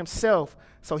care for himself,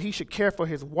 so he should care for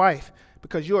his wife,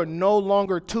 because you are no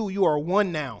longer two, you are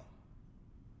one now.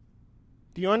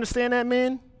 Do you understand that,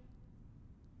 men?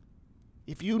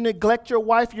 If you neglect your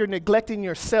wife, you're neglecting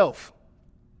yourself.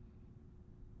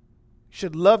 You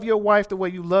should love your wife the way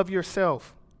you love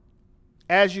yourself.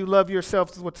 As you love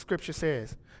yourself is what the scripture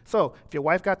says. So if your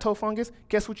wife got toe fungus,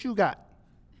 guess what you got?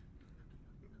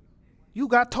 You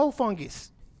got toe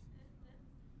fungus.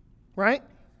 Right?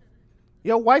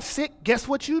 Your wife's sick, guess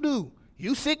what you do?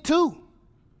 You sick too.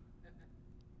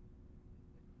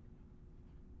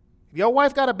 If your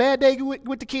wife got a bad day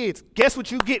with the kids, guess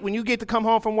what you get when you get to come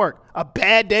home from work? A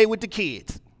bad day with the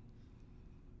kids.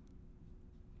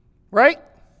 Right?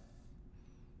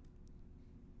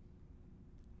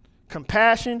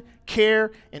 Compassion,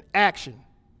 care, and action.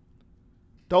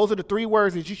 Those are the three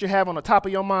words that you should have on the top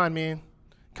of your mind, man.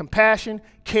 Compassion,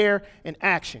 care, and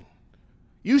action.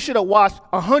 You should have washed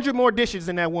 100 more dishes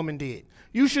than that woman did.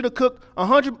 You should have cooked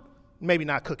 100, maybe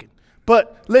not cooking,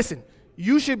 but listen,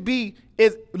 you should be,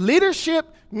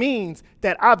 leadership means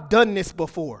that I've done this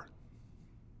before,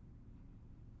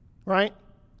 right?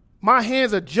 My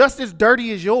hands are just as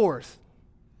dirty as yours.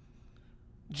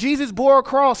 Jesus bore a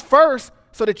cross first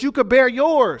so that you could bear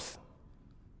yours.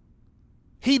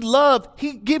 He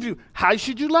gives you, how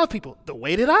should you love people? The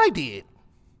way that I did.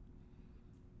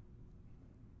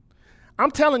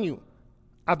 I'm telling you,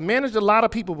 I've managed a lot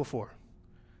of people before.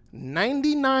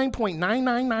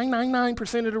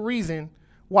 99.99999% of the reason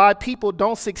why people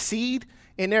don't succeed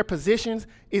in their positions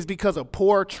is because of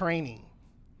poor training.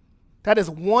 That is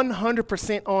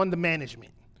 100% on the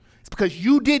management. It's because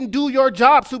you didn't do your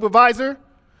job, supervisor.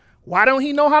 Why don't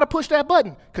he know how to push that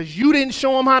button? Because you didn't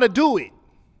show him how to do it.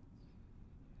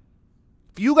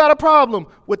 If you got a problem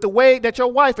with the way that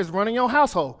your wife is running your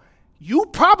household, you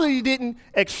probably didn't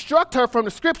instruct her from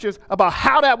the scriptures about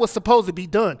how that was supposed to be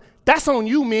done. That's on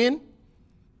you, men.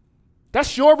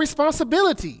 That's your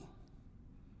responsibility.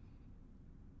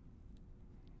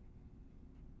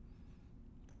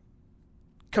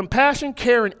 Compassion,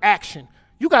 care, and action.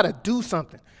 You got to do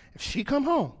something. If she come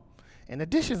home and the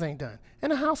dishes ain't done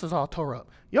and the house is all tore up,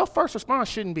 your first response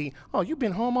shouldn't be, "Oh, you've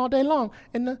been home all day long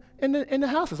and the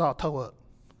house is all tore up."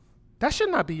 That should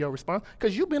not be your response,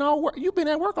 because you've been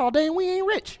at work all day and we ain't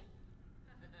rich.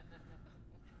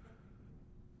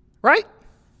 Right?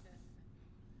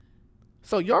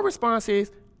 So your response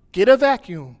is, get a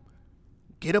vacuum,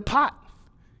 get a pot,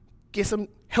 get some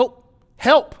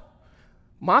help.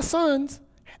 My sons,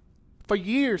 for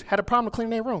years, had a problem cleaning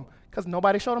their room because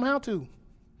nobody showed them how to.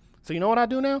 So you know what I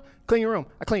do now? Clean your room.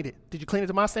 I cleaned it. Did you clean it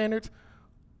to my standards?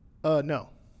 No.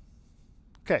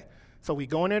 Okay. So we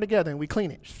go in there together and we clean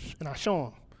it. And I show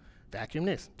them, vacuum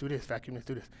this, do this, vacuum this,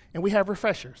 do this. And we have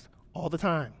refreshers all the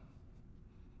time.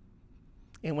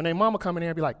 And when their mama come in there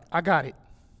and be like, "I got it.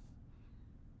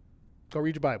 Go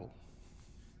read your Bible."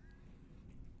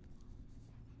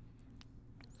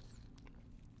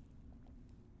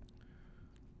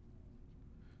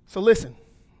 So listen,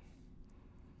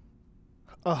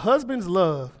 a husband's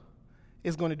love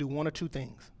is going to do one or two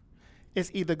things. It's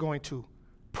either going to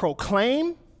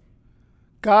proclaim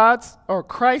God's or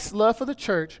Christ's love for the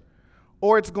church,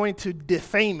 or it's going to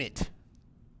defame it.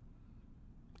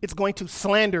 It's going to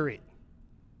slander it.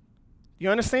 You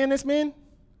understand this, men?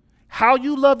 How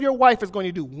you love your wife is going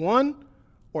to do one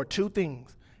or two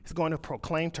things. It's going to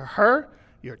proclaim to her,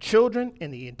 your children,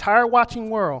 and the entire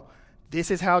watching world, this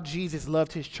is how Jesus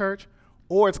loved his church,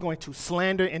 or it's going to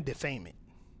slander and defame it.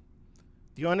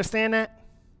 Do you understand that?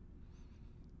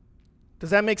 Does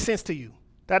that make sense to you?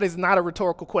 That is not a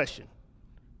rhetorical question.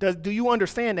 Do you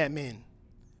understand that, men?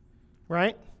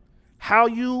 Right? How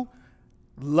you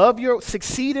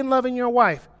succeed in loving your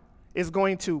wife is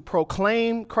going to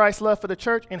proclaim Christ's love for the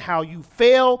church, and how you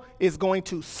fail is going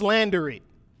to slander it.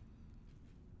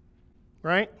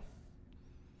 Right?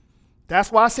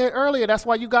 That's why I said earlier, that's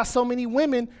why you got so many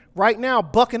women right now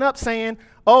bucking up saying,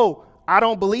 oh, I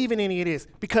don't believe in any of this,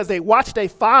 because they watch their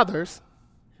fathers,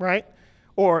 right,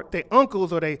 or their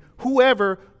uncles or they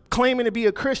whoever claiming to be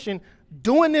a Christian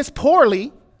doing this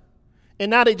poorly,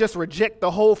 and now they just reject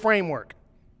the whole framework.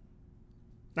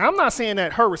 Now, I'm not saying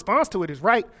that her response to it is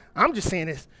right. I'm just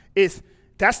saying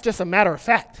that's just a matter of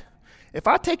fact. If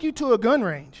I take you to a gun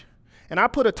range and I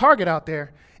put a target out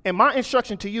there, and my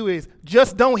instruction to you is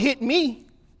just don't hit me,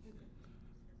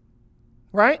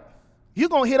 right? You're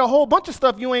going to hit a whole bunch of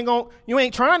stuff you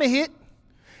ain't trying to hit.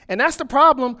 And that's the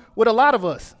problem with a lot of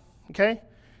us, okay?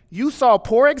 You saw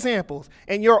poor examples,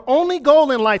 and your only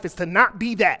goal in life is to not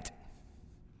be that.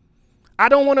 I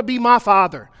don't want to be my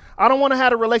father. I don't want to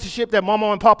have a relationship that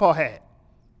mama and papa had.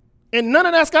 And none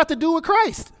of that's got to do with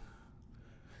Christ.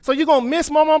 So you're going to miss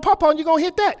mama and papa, and you're going to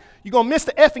hit that. You're going to miss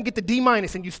the F and get the D-,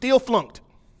 and you still flunked.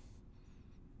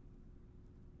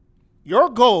 Your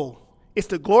goal is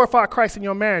to glorify Christ in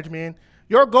your marriage, man.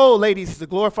 Your goal, ladies, is to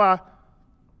glorify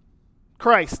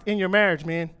Christ in your marriage,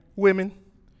 man. Women.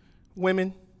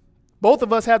 Both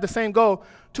of us have the same goal.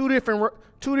 Two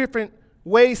different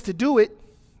ways to do it,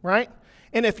 right?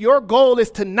 And if your goal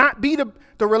is to not be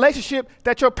the relationship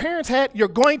that your parents had, you're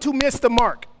going to miss the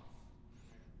mark.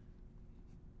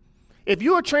 If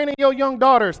you are training your young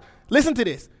daughters, listen to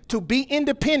this, to be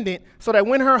independent so that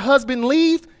when her husband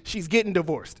leaves, she's getting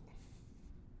divorced.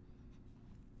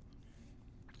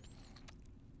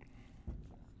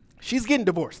 She's getting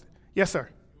divorced. Yes, sir.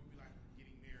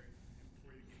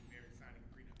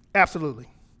 Absolutely.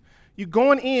 You're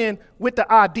going in with the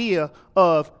idea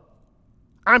of,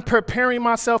 I'm preparing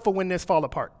myself for when this fall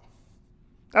apart.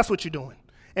 That's what you're doing.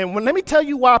 And let me tell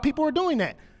you why people are doing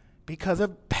that. Because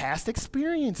of past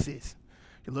experiences.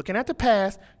 You're looking at the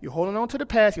past, you're holding on to the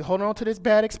past, you're holding on to this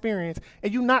bad experience,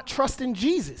 and you're not trusting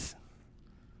Jesus.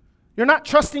 You're not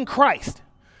trusting Christ.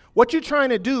 What you're trying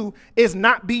to do is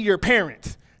not be your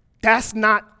parents. That's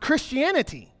not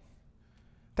Christianity.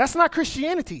 That's not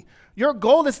Christianity. Your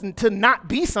goal is to not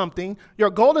be something. Your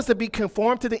goal is to be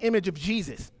conformed to the image of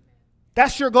Jesus.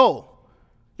 That's your goal.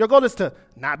 Your goal is to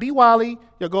not be Wally.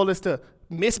 Your goal is to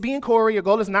miss being Corey. Your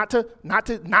goal is not to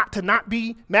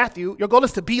be Matthew. Your goal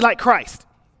is to be like Christ.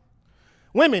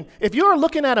 Women, if you're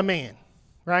looking at a man,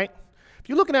 right? If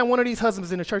you're looking at one of these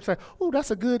husbands in the church, like, oh,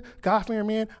 that's a good God-fearing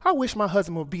man. I wish my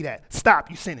husband would be that. Stop,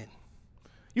 you sinning.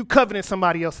 You coveting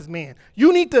somebody else's man.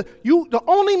 The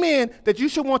only man that you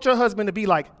should want your husband to be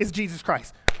like is Jesus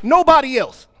Christ. Nobody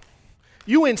else.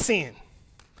 You in sin.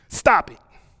 Stop it.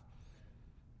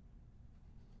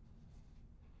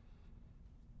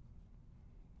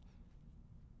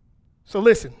 So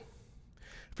listen,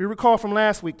 if you recall from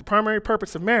last week, the primary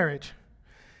purpose of marriage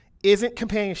isn't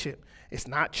companionship. It's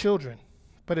not children,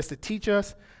 but it's to teach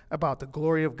us about the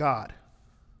glory of God.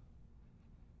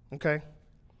 Okay?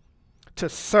 To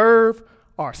serve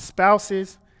our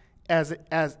spouses as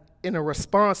in a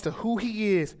response to who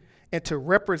he is, and to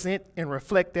represent and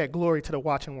reflect that glory to the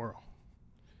watching world.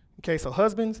 Okay, so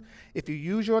husbands, if you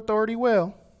use your authority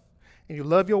well and you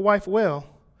love your wife well,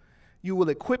 you will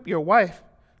equip your wife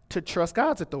to trust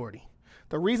God's authority.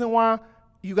 The reason why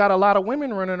you got a lot of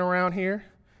women running around here,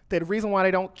 the reason why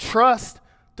they don't trust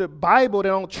the Bible, they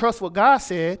don't trust what God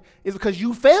said, is because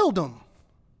you failed them.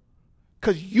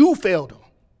 Because you failed them.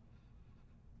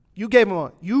 You gave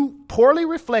them you poorly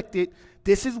reflected,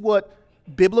 this is what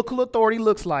biblical authority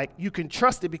looks like. You can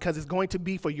trust it because it's going to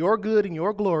be for your good and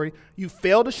your glory. You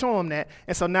failed to show them that,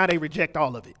 and so now they reject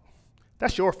all of it.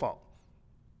 That's your fault.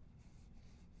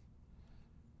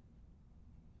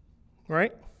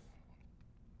 Right?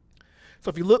 So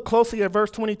if you look closely at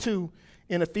verse 22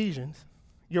 in Ephesians,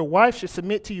 your wife should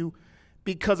submit to you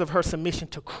because of her submission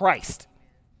to Christ.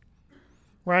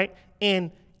 Right?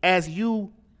 And as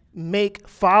you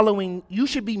you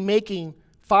should be making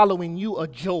following you a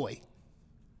joy.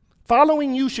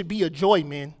 Following you should be a joy,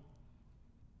 men.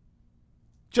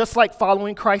 Just like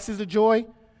following Christ is a joy,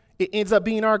 it ends up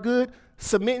being our good.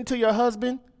 Submitting to your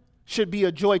husband should be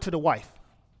a joy to the wife.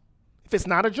 If it's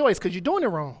not a joy, it's because you're doing it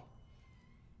wrong.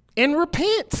 and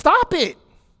repent. Stop it.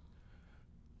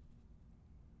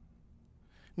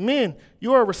 Men,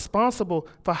 you are responsible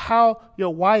for how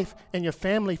your wife and your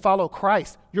family follow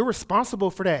Christ. You're responsible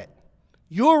for that.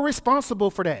 You're responsible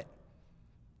for that.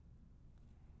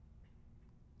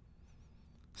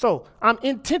 So I'm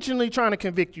intentionally trying to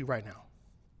convict you right now.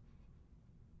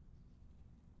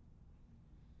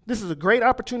 This is a great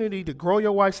opportunity to grow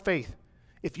your wife's faith.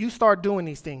 If you start doing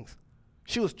these things,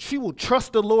 she will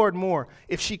trust the Lord more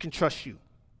if she can trust you.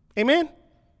 Amen?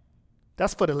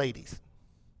 That's for the ladies.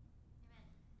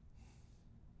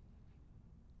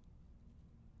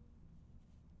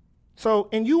 So,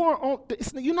 and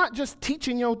you're not just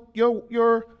teaching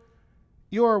your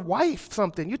wife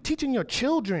something. You're teaching your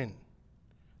children.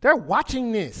 They're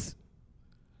watching this.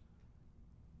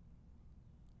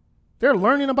 They're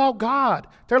learning about God.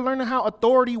 They're learning how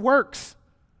authority works.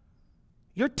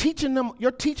 You're teaching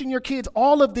your kids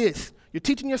all of this. You're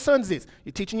teaching your sons this.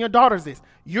 You're teaching your daughters this.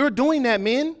 You're doing that,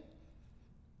 men.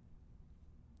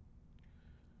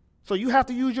 So you have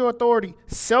to use your authority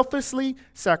selflessly,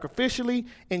 sacrificially,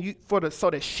 and so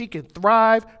that she can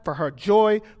thrive, for her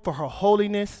joy, for her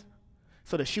holiness,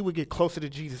 so that she would get closer to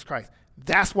Jesus Christ.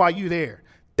 That's why you're there.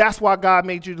 That's why God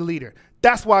made you the leader.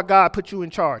 That's why God put you in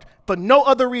charge. For no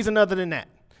other reason other than that.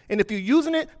 And if you're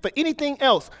using it for anything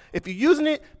else, if you're using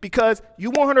it because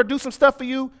you want her to do some stuff for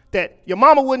you that your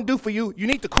mama wouldn't do for you, you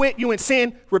need to quit, you in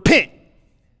sin, repent.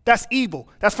 That's evil.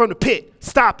 That's from the pit.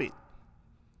 Stop it.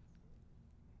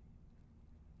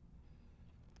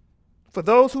 For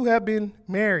those who have been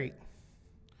married,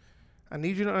 I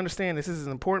need you to understand this is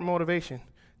an important motivation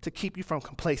to keep you from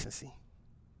complacency.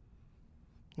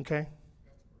 Okay?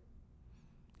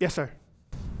 Yes, sir.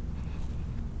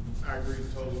 I agree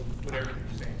totally with everything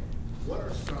you're saying. What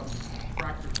are some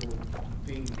practical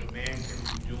things a man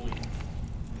can be doing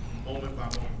moment by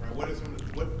moment, right?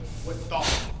 What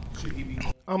thought should he be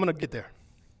doing? I'm going to get there.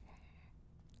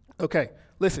 Okay,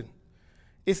 listen.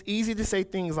 It's easy to say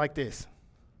things like this,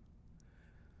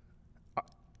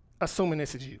 assuming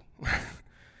this is you,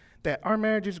 that our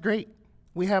marriage is great.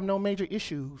 We have no major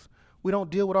issues. We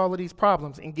don't deal with all of these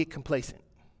problems and get complacent.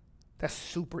 That's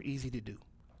super easy to do.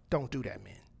 Don't do that,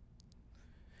 man.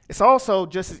 It's also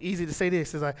just as easy to say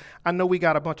this. It's like, I know we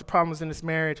got a bunch of problems in this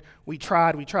marriage. We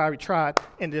tried,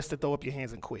 and just to throw up your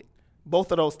hands and quit.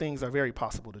 Both of those things are very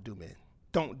possible to do, man.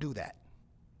 Don't do that.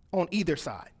 On either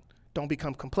side. Don't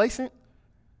become complacent.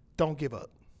 Don't give up.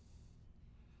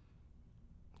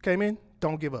 Okay, man?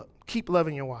 Don't give up. Keep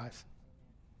loving your wives.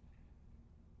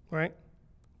 Right?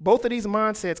 Both of these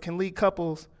mindsets can lead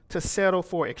couples to settle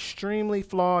for extremely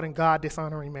flawed and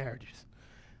God-dishonoring marriages.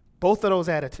 Both of those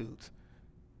attitudes.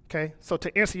 Okay? So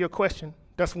to answer your question,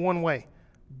 that's one way.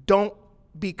 Don't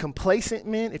be complacent,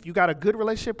 men. If you got a good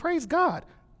relationship, praise God.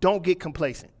 Don't get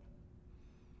complacent.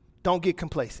 Don't get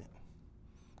complacent.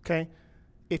 Okay?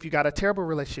 If you got a terrible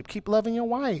relationship, keep loving your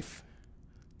wife.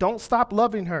 Don't stop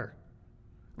loving her.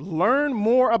 Learn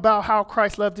more about how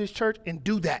Christ loved his church and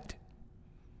do that.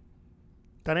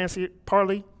 That answer it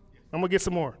partly? I'm going to get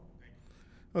some more.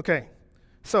 Okay.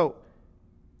 So,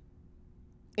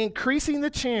 increasing the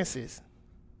chances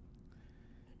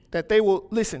that they will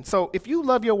listen. So, if you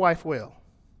love your wife well,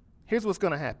 here's what's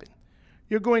going to happen.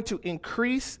 You're going to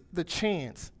increase the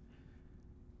chance,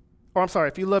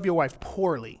 if you love your wife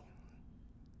poorly,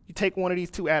 you take one of these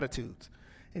two attitudes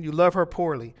and you love her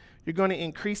poorly, you're going to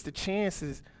increase the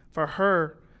chances for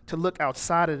her to look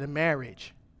outside of the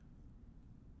marriage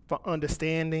for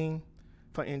understanding,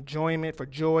 for enjoyment, for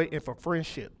joy, and for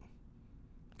friendship.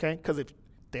 Okay? Because if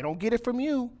they don't get it from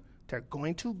you, they're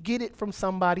going to get it from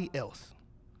somebody else.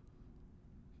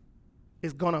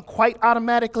 It's going to quite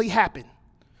automatically happen.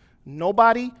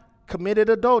 Nobody committed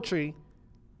adultery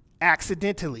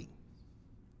accidentally.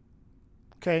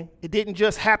 Okay? It didn't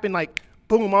just happen like,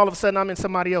 boom, all of a sudden I'm in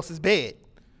somebody else's bed.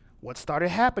 What started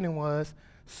happening was,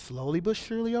 slowly but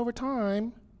surely over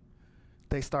time,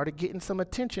 they started getting some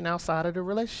attention outside of the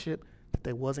relationship that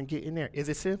they wasn't getting there. Is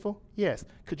it sinful? Yes.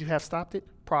 Could you have stopped it?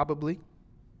 Probably.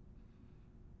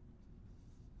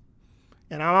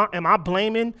 And am I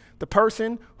blaming the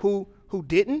person who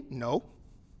didn't? No.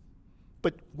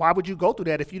 But why would you go through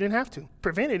that if you didn't have to?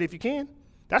 Prevent it if you can.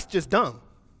 That's just dumb.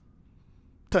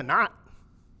 To not.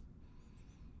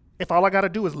 If all I got to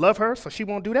do is love her so she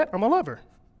won't do that, I'm going to love her.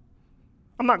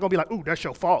 I'm not going to be like, ooh, that's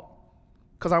your fault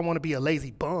because I want to be a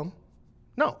lazy bum.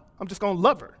 No, I'm just going to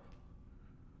love her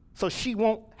so she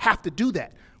won't have to do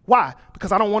that. Why?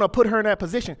 Because I don't want to put her in that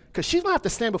position because she's going to have to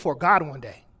stand before God one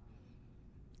day.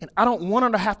 And I don't want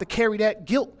her to have to carry that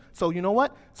guilt. So you know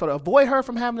what? So to avoid her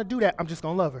from having to do that, I'm just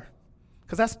going to love her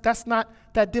because that's not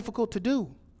that difficult to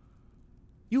do.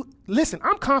 You listen,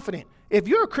 I'm confident. If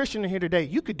you're a Christian in here today,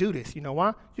 you could do this. You know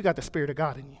why? You got the Spirit of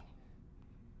God in you.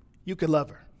 You could love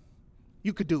her.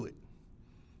 You could do it.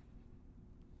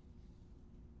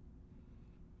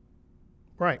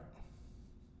 Right.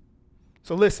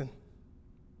 So listen.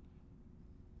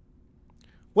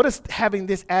 What does having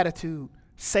this attitude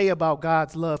say about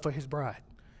God's love for his bride?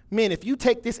 Men, if you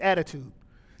take this attitude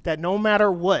that no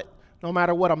matter what,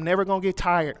 I'm never going to get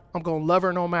tired. I'm going to love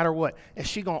her no matter what. And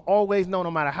she going to always know,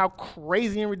 no matter how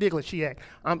crazy and ridiculous she act,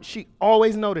 she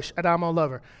always knows that I'm going to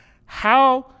love her.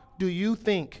 How do you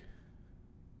think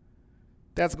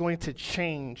that's going to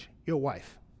change your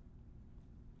wife?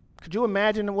 Could you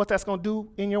imagine what that's going to do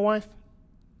in your wife?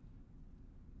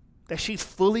 That she's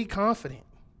fully confident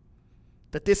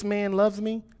that this man loves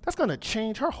me. That's going to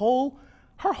change her whole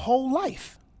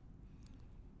life.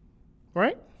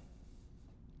 Right?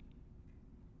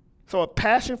 So a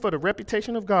passion for the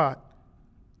reputation of God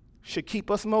should keep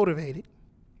us motivated,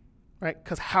 right?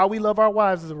 Because how we love our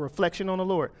wives is a reflection on the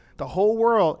Lord. The whole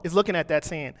world is looking at that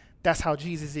saying, that's how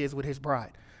Jesus is with his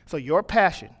bride. So your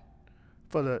passion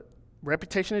for the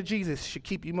reputation of Jesus should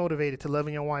keep you motivated to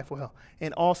loving your wife well.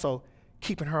 And also,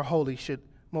 keeping her holy should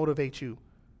motivate you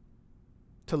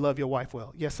to love your wife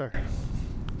well. Yes, sir.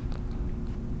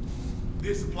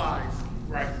 This applies,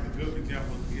 right? A good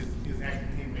example is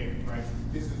actually getting married, right?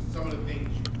 This is some of the things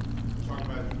you talk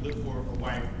about. You look for a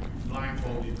wife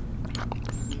blindfolded.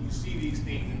 When you see these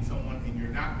things in someone and you're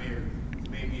not married, it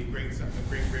may be a great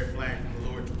red flag for the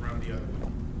Lord to run the other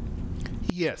way.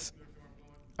 Yes,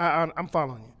 I'm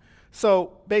following you.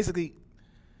 So basically,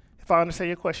 if I understand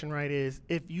your question right, is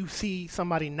if you see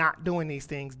somebody not doing these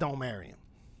things, don't marry him.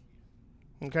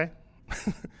 Okay?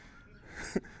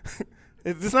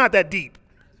 It's not that deep.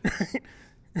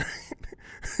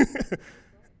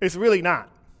 It's really not.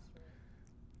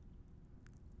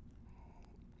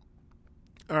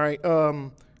 All right,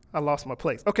 I lost my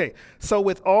place. Okay, so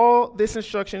with all this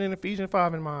instruction in Ephesians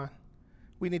 5 in mind,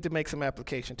 we need to make some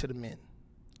application to the men.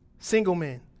 Single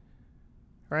men,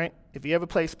 right? If you ever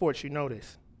play sports, you know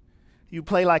this. You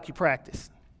play like you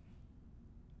practice.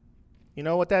 You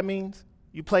know what that means?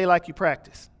 You play like you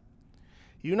practice.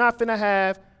 You're not finna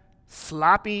have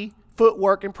sloppy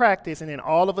footwork in practice and then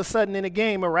all of a sudden in a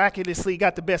game miraculously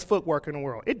got the best footwork in the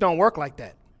world. It don't work like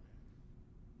that.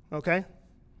 Okay?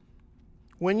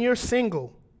 When you're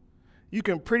single, you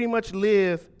can pretty much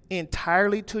live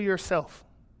entirely to yourself.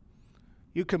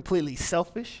 You're completely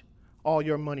selfish. All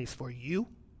your money's for you.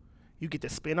 You get to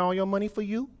spend all your money for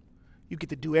you. You get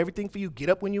to do everything for you. Get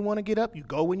up when you want to get up. You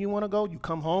go when you want to go. You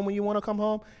come home when you want to come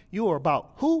home. You are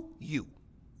about who? You.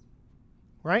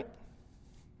 Right?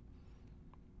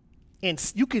 And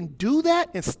you can do that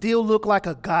and still look like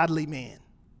a godly man.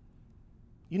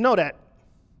 You know that.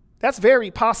 That's very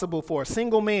possible for a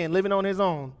single man living on his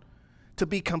own to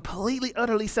be completely,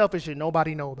 utterly selfish and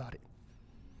nobody know about it.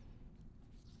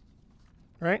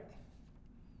 Right?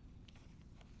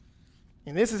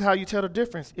 And this is how you tell the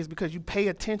difference, is because you pay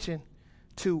attention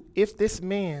to if this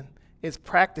man is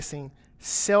practicing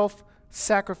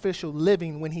self-sacrificial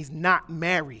living when he's not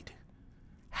married.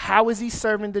 How is he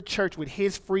serving the church with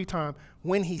his free time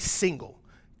when he's single?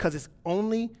 Because it's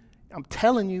only, I'm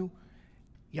telling you,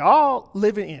 y'all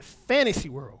living in fantasy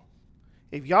world.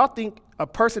 If y'all think a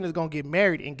person is going to get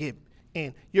married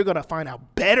and you're going to find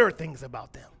out better things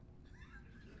about them.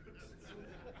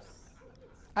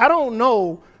 I don't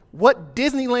know what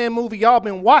Disneyland movie y'all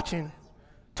been watching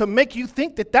to make you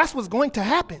think that that's what's going to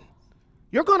happen.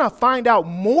 You're going to find out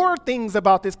more things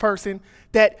about this person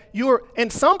and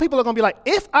some people are going to be like,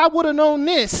 if I would have known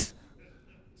this,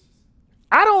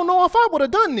 I don't know if I would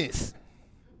have done this.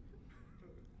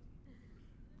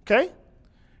 Okay?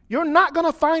 You're not going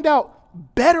to find out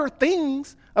better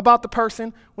things about the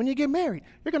person when you get married.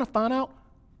 You're going to find out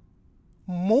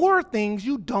more things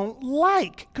you don't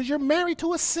like because you're married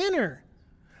to a sinner.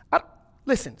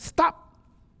 Listen, stop.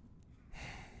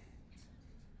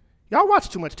 Y'all watch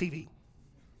too much TV.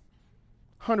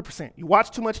 100%. You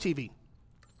watch too much TV.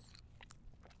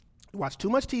 You watch too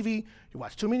much TV. You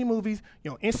watch too many movies.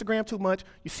 You're on Instagram too much.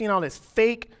 You've seen all this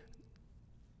fake,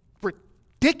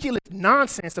 ridiculous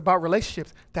nonsense about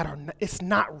relationships it's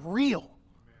not real.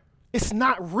 It's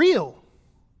not real.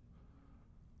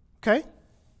 Okay?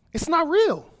 It's not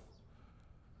real.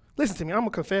 Listen to me. I'm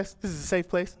going to confess. This is a safe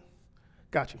place.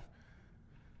 Got you.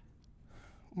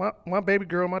 My baby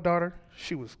girl, my daughter,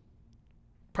 she was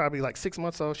probably like 6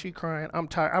 months old. She crying. I'm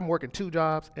tired. I'm working 2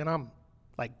 jobs, and I'm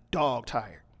like dog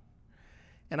tired.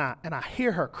 And I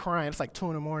hear her crying. It's like 2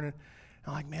 in the morning.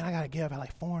 I'm like, man, I got to get up at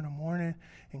like 4 in the morning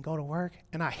and go to work.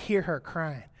 And I hear her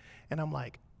crying. And I'm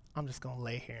like, I'm just going to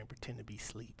lay here and pretend to be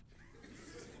asleep.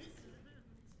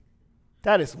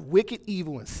 That is wicked,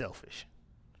 evil, and selfish.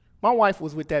 My wife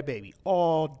was with that baby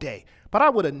all day. But I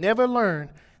would have never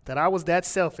learned that I was that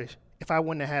selfish if I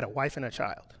wouldn't have had a wife and a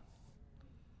child.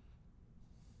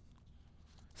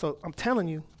 So I'm telling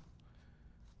you,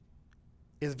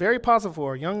 it's very possible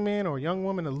for a young man or a young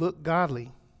woman to look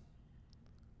godly,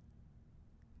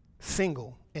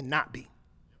 single, and not be.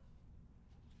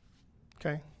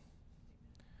 Okay?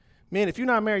 Men, if you're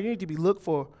not married, you need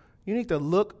to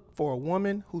look for a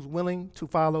woman who's willing to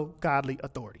follow godly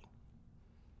authority.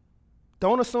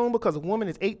 Don't assume because a woman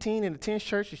is 18 and attends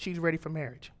church that she's ready for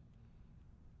marriage.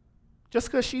 Just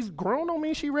because she's grown don't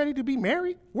mean she's ready to be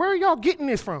married. Where are y'all getting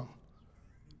this from?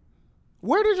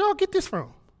 Where did y'all get this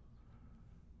from?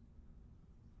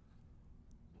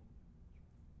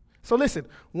 So listen,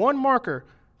 one marker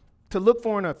to look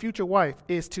for in a future wife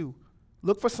is to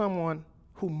look for someone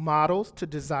who models to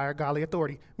desire godly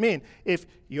authority. Men, if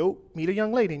you meet a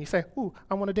young lady and you say, ooh,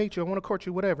 I want to date you, I want to court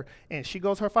you, whatever, and she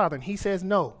goes to her father and he says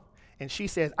no, and she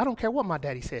says, I don't care what my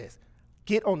daddy says,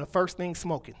 get on the first thing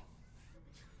smoking.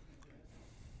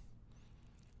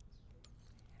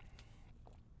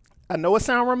 I know it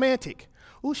sounds romantic.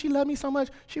 Ooh, she loved me so much,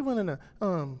 she willing to,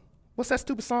 what's that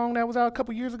stupid song that was out a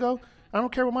couple years ago? I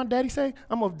don't care what my daddy say,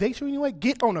 I'm going to date you anyway.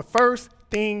 Get on the first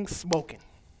thing smoking.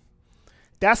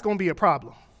 That's going to be a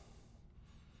problem.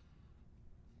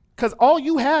 Because all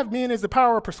you have, men, is the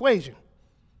power of persuasion.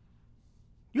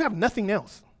 You have nothing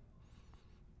else.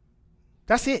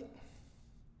 That's it.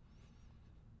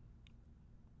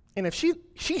 And if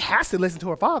she has to listen to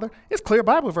her father, it's clear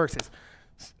Bible verses.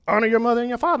 Honor your mother and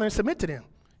your father and submit to them.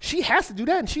 She has to do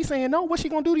that, and she's saying no. What's she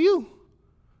going to do to you?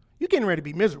 You're getting ready to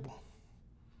be miserable.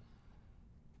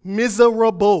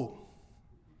 Miserable.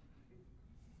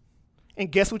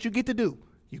 And guess what you get to do?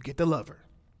 You get to love her.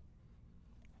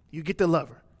 You get to love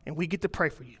her, and we get to pray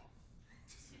for you.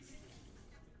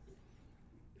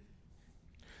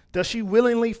 Does she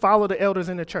willingly follow the elders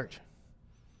in the church?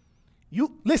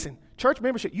 You listen, church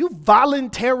membership, you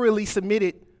voluntarily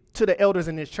submitted to the elders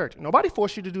in this church. Nobody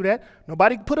forced you to do that.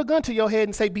 Nobody put a gun to your head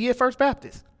and say, be at First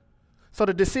Baptist. So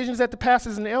the decisions that the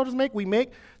pastors and the elders make, we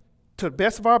make to the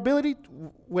best of our ability,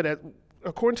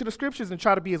 according to the scriptures, and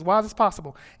try to be as wise as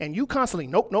possible. And you constantly,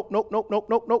 nope.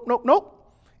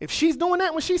 If she's doing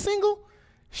that when she's single,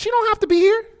 she don't have to be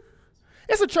here.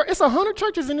 It's 100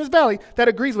 churches in this valley that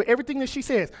agrees with everything that she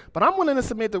says. But I'm willing to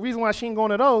submit the reason why she ain't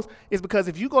going to those is because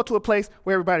if you go to a place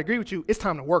where everybody agrees with you, it's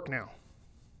time to work now.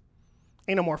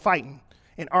 Ain't no more fighting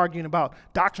and arguing about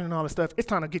doctrine and all this stuff. It's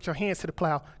time to get your hands to the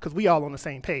plow because we all on the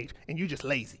same page and you just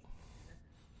lazy.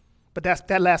 But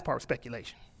that last part was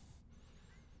speculation.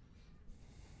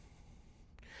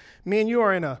 Men, you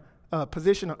are in a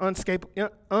position of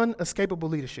unescapable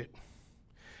leadership.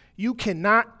 You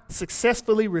cannot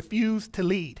successfully refuse to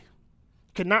lead.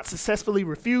 Cannot successfully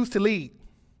refuse to lead.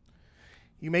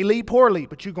 You may lead poorly,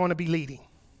 but you're going to be leading.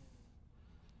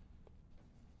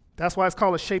 That's why it's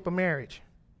called a shape of marriage.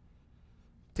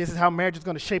 This is how marriage is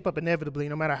going to shape up inevitably,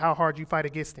 no matter how hard you fight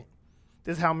against it.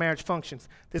 This is how marriage functions.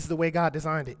 This is the way God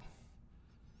designed it.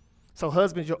 So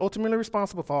husbands, you're ultimately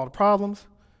responsible for all the problems,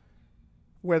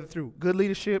 whether through good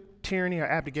leadership, tyranny, or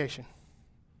abdication.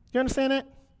 You understand that?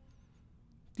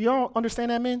 Do y'all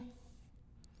understand that, men?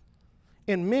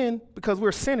 And men, because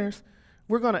we're sinners,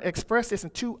 we're going to express this in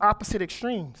two opposite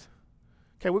extremes.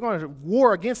 Okay, we're going to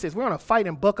war against this. We're going to fight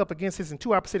and buck up against this in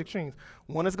two opposite extremes.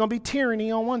 One is going to be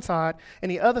tyranny on one side,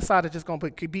 and the other side is just going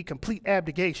to be complete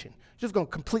abdication. Just going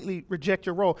to completely reject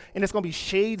your role, and there's going to be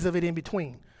shades of it in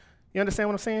between. You understand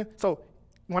what I'm saying? So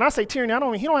when I say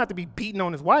tyranny, he don't have to be beating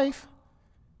on his wife.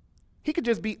 He could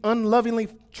just be unlovingly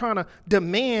trying to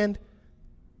demand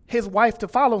his wife to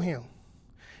follow him.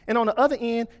 And on the other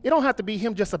end, it don't have to be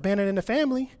him just abandoning the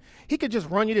family. He could just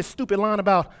run you this stupid line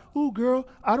about, ooh, girl,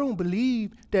 I don't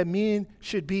believe that men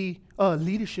should be a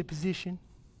leadership position.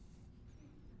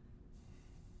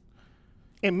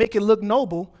 And make it look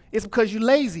noble. It's because you're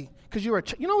lazy. Because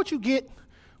you know what you get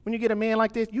when you get a man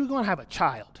like this? You're going to have a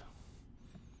child.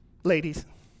 Ladies,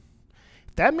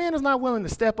 if that man is not willing to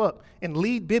step up and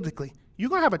lead biblically, you're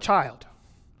going to have a child.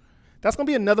 That's going to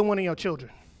be another one of your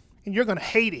children. And you're going to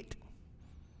hate it.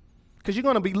 Because you're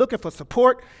going to be looking for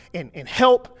support and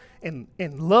help and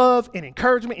love and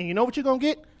encouragement. And you know what you're going to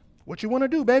get? What you want to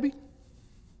do, baby.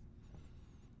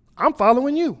 I'm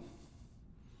following you.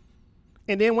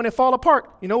 And then when it fall apart,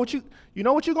 you know what you're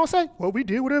going to say? Well, we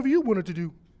did whatever you wanted to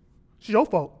do. It's your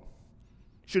fault.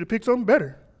 Should have picked something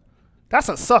better. That's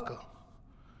a sucker.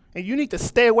 And you need to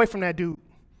stay away from that dude.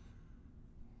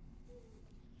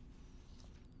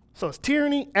 So it's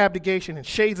tyranny, abdication, and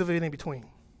shades of it in between.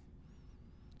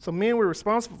 So men, we're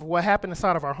responsible for what happened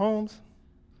inside of our homes.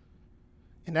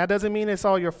 And that doesn't mean it's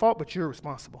all your fault, but you're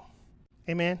responsible.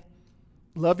 Amen.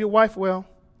 Love your wife well,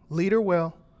 lead her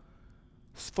well,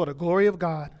 for the glory of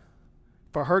God,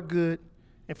 for her good,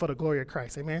 and for the glory of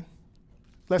Christ. Amen.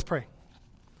 Let's pray.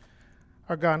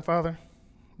 Our God and Father,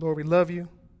 Lord, we love you.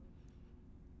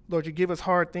 Lord, you give us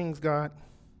hard things, God.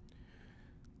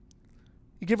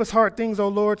 You give us hard things, oh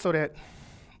Lord, so that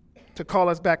to call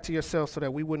us back to yourself so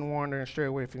that we wouldn't wander and stray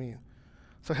away from you.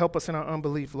 So help us in our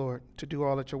unbelief, Lord, to do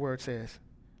all that your word says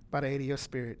by the aid of your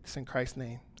Spirit. It's in Christ's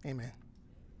name. Amen.